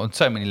with me on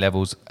so many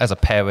levels. As a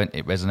parent,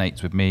 it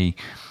resonates with me.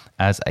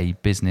 As a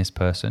business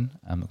person,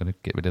 I'm not going to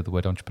get rid of the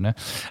word entrepreneur.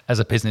 As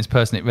a business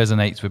person, it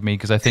resonates with me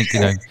because I think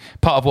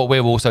part of what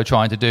we're also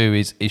trying to do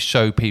is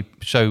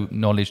show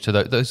knowledge to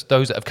those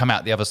that have come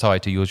out the other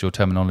side. To use your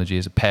terminology,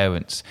 as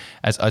parents,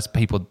 as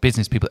people,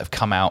 business people that have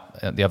come out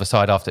the other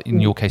side after, in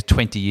your case,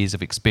 20 years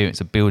of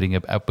experience of building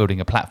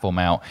a platform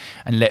out,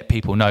 and let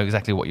people know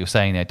exactly what you're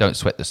saying there. Don't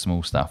sweat the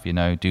small stuff.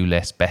 Do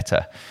less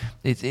better.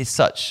 It's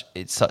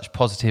such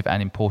positive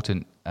and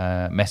important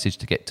message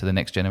to get to the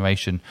next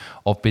generation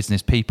of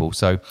business people.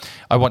 So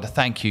I want to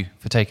thank you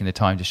for taking the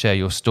time to share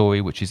your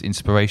story, which is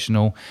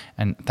inspirational,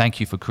 and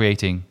thank you for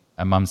creating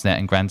a Mumsnet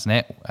and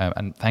Grandsnet,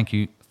 and thank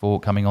you for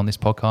coming on this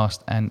podcast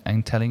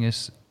and telling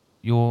us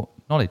your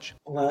knowledge.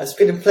 Well, it's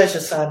been a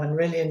pleasure, Simon.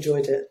 Really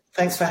enjoyed it.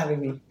 Thanks for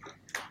having me.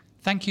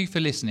 Thank you for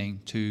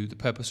listening to the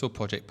Purposeful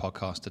Project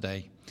podcast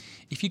today.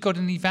 If you got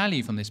any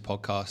value from this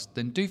podcast,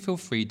 then do feel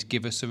free to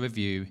give us a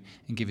review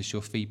and give us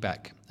your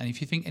feedback. And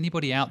if you think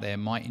anybody out there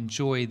might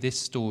enjoy this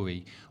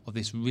story of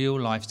this real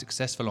life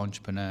successful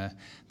entrepreneur,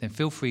 then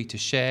feel free to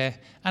share.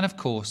 And of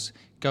course,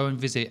 go and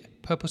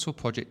visit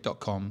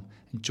purposefulproject.com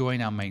and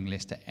join our mailing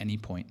list at any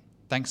point.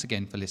 Thanks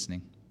again for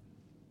listening.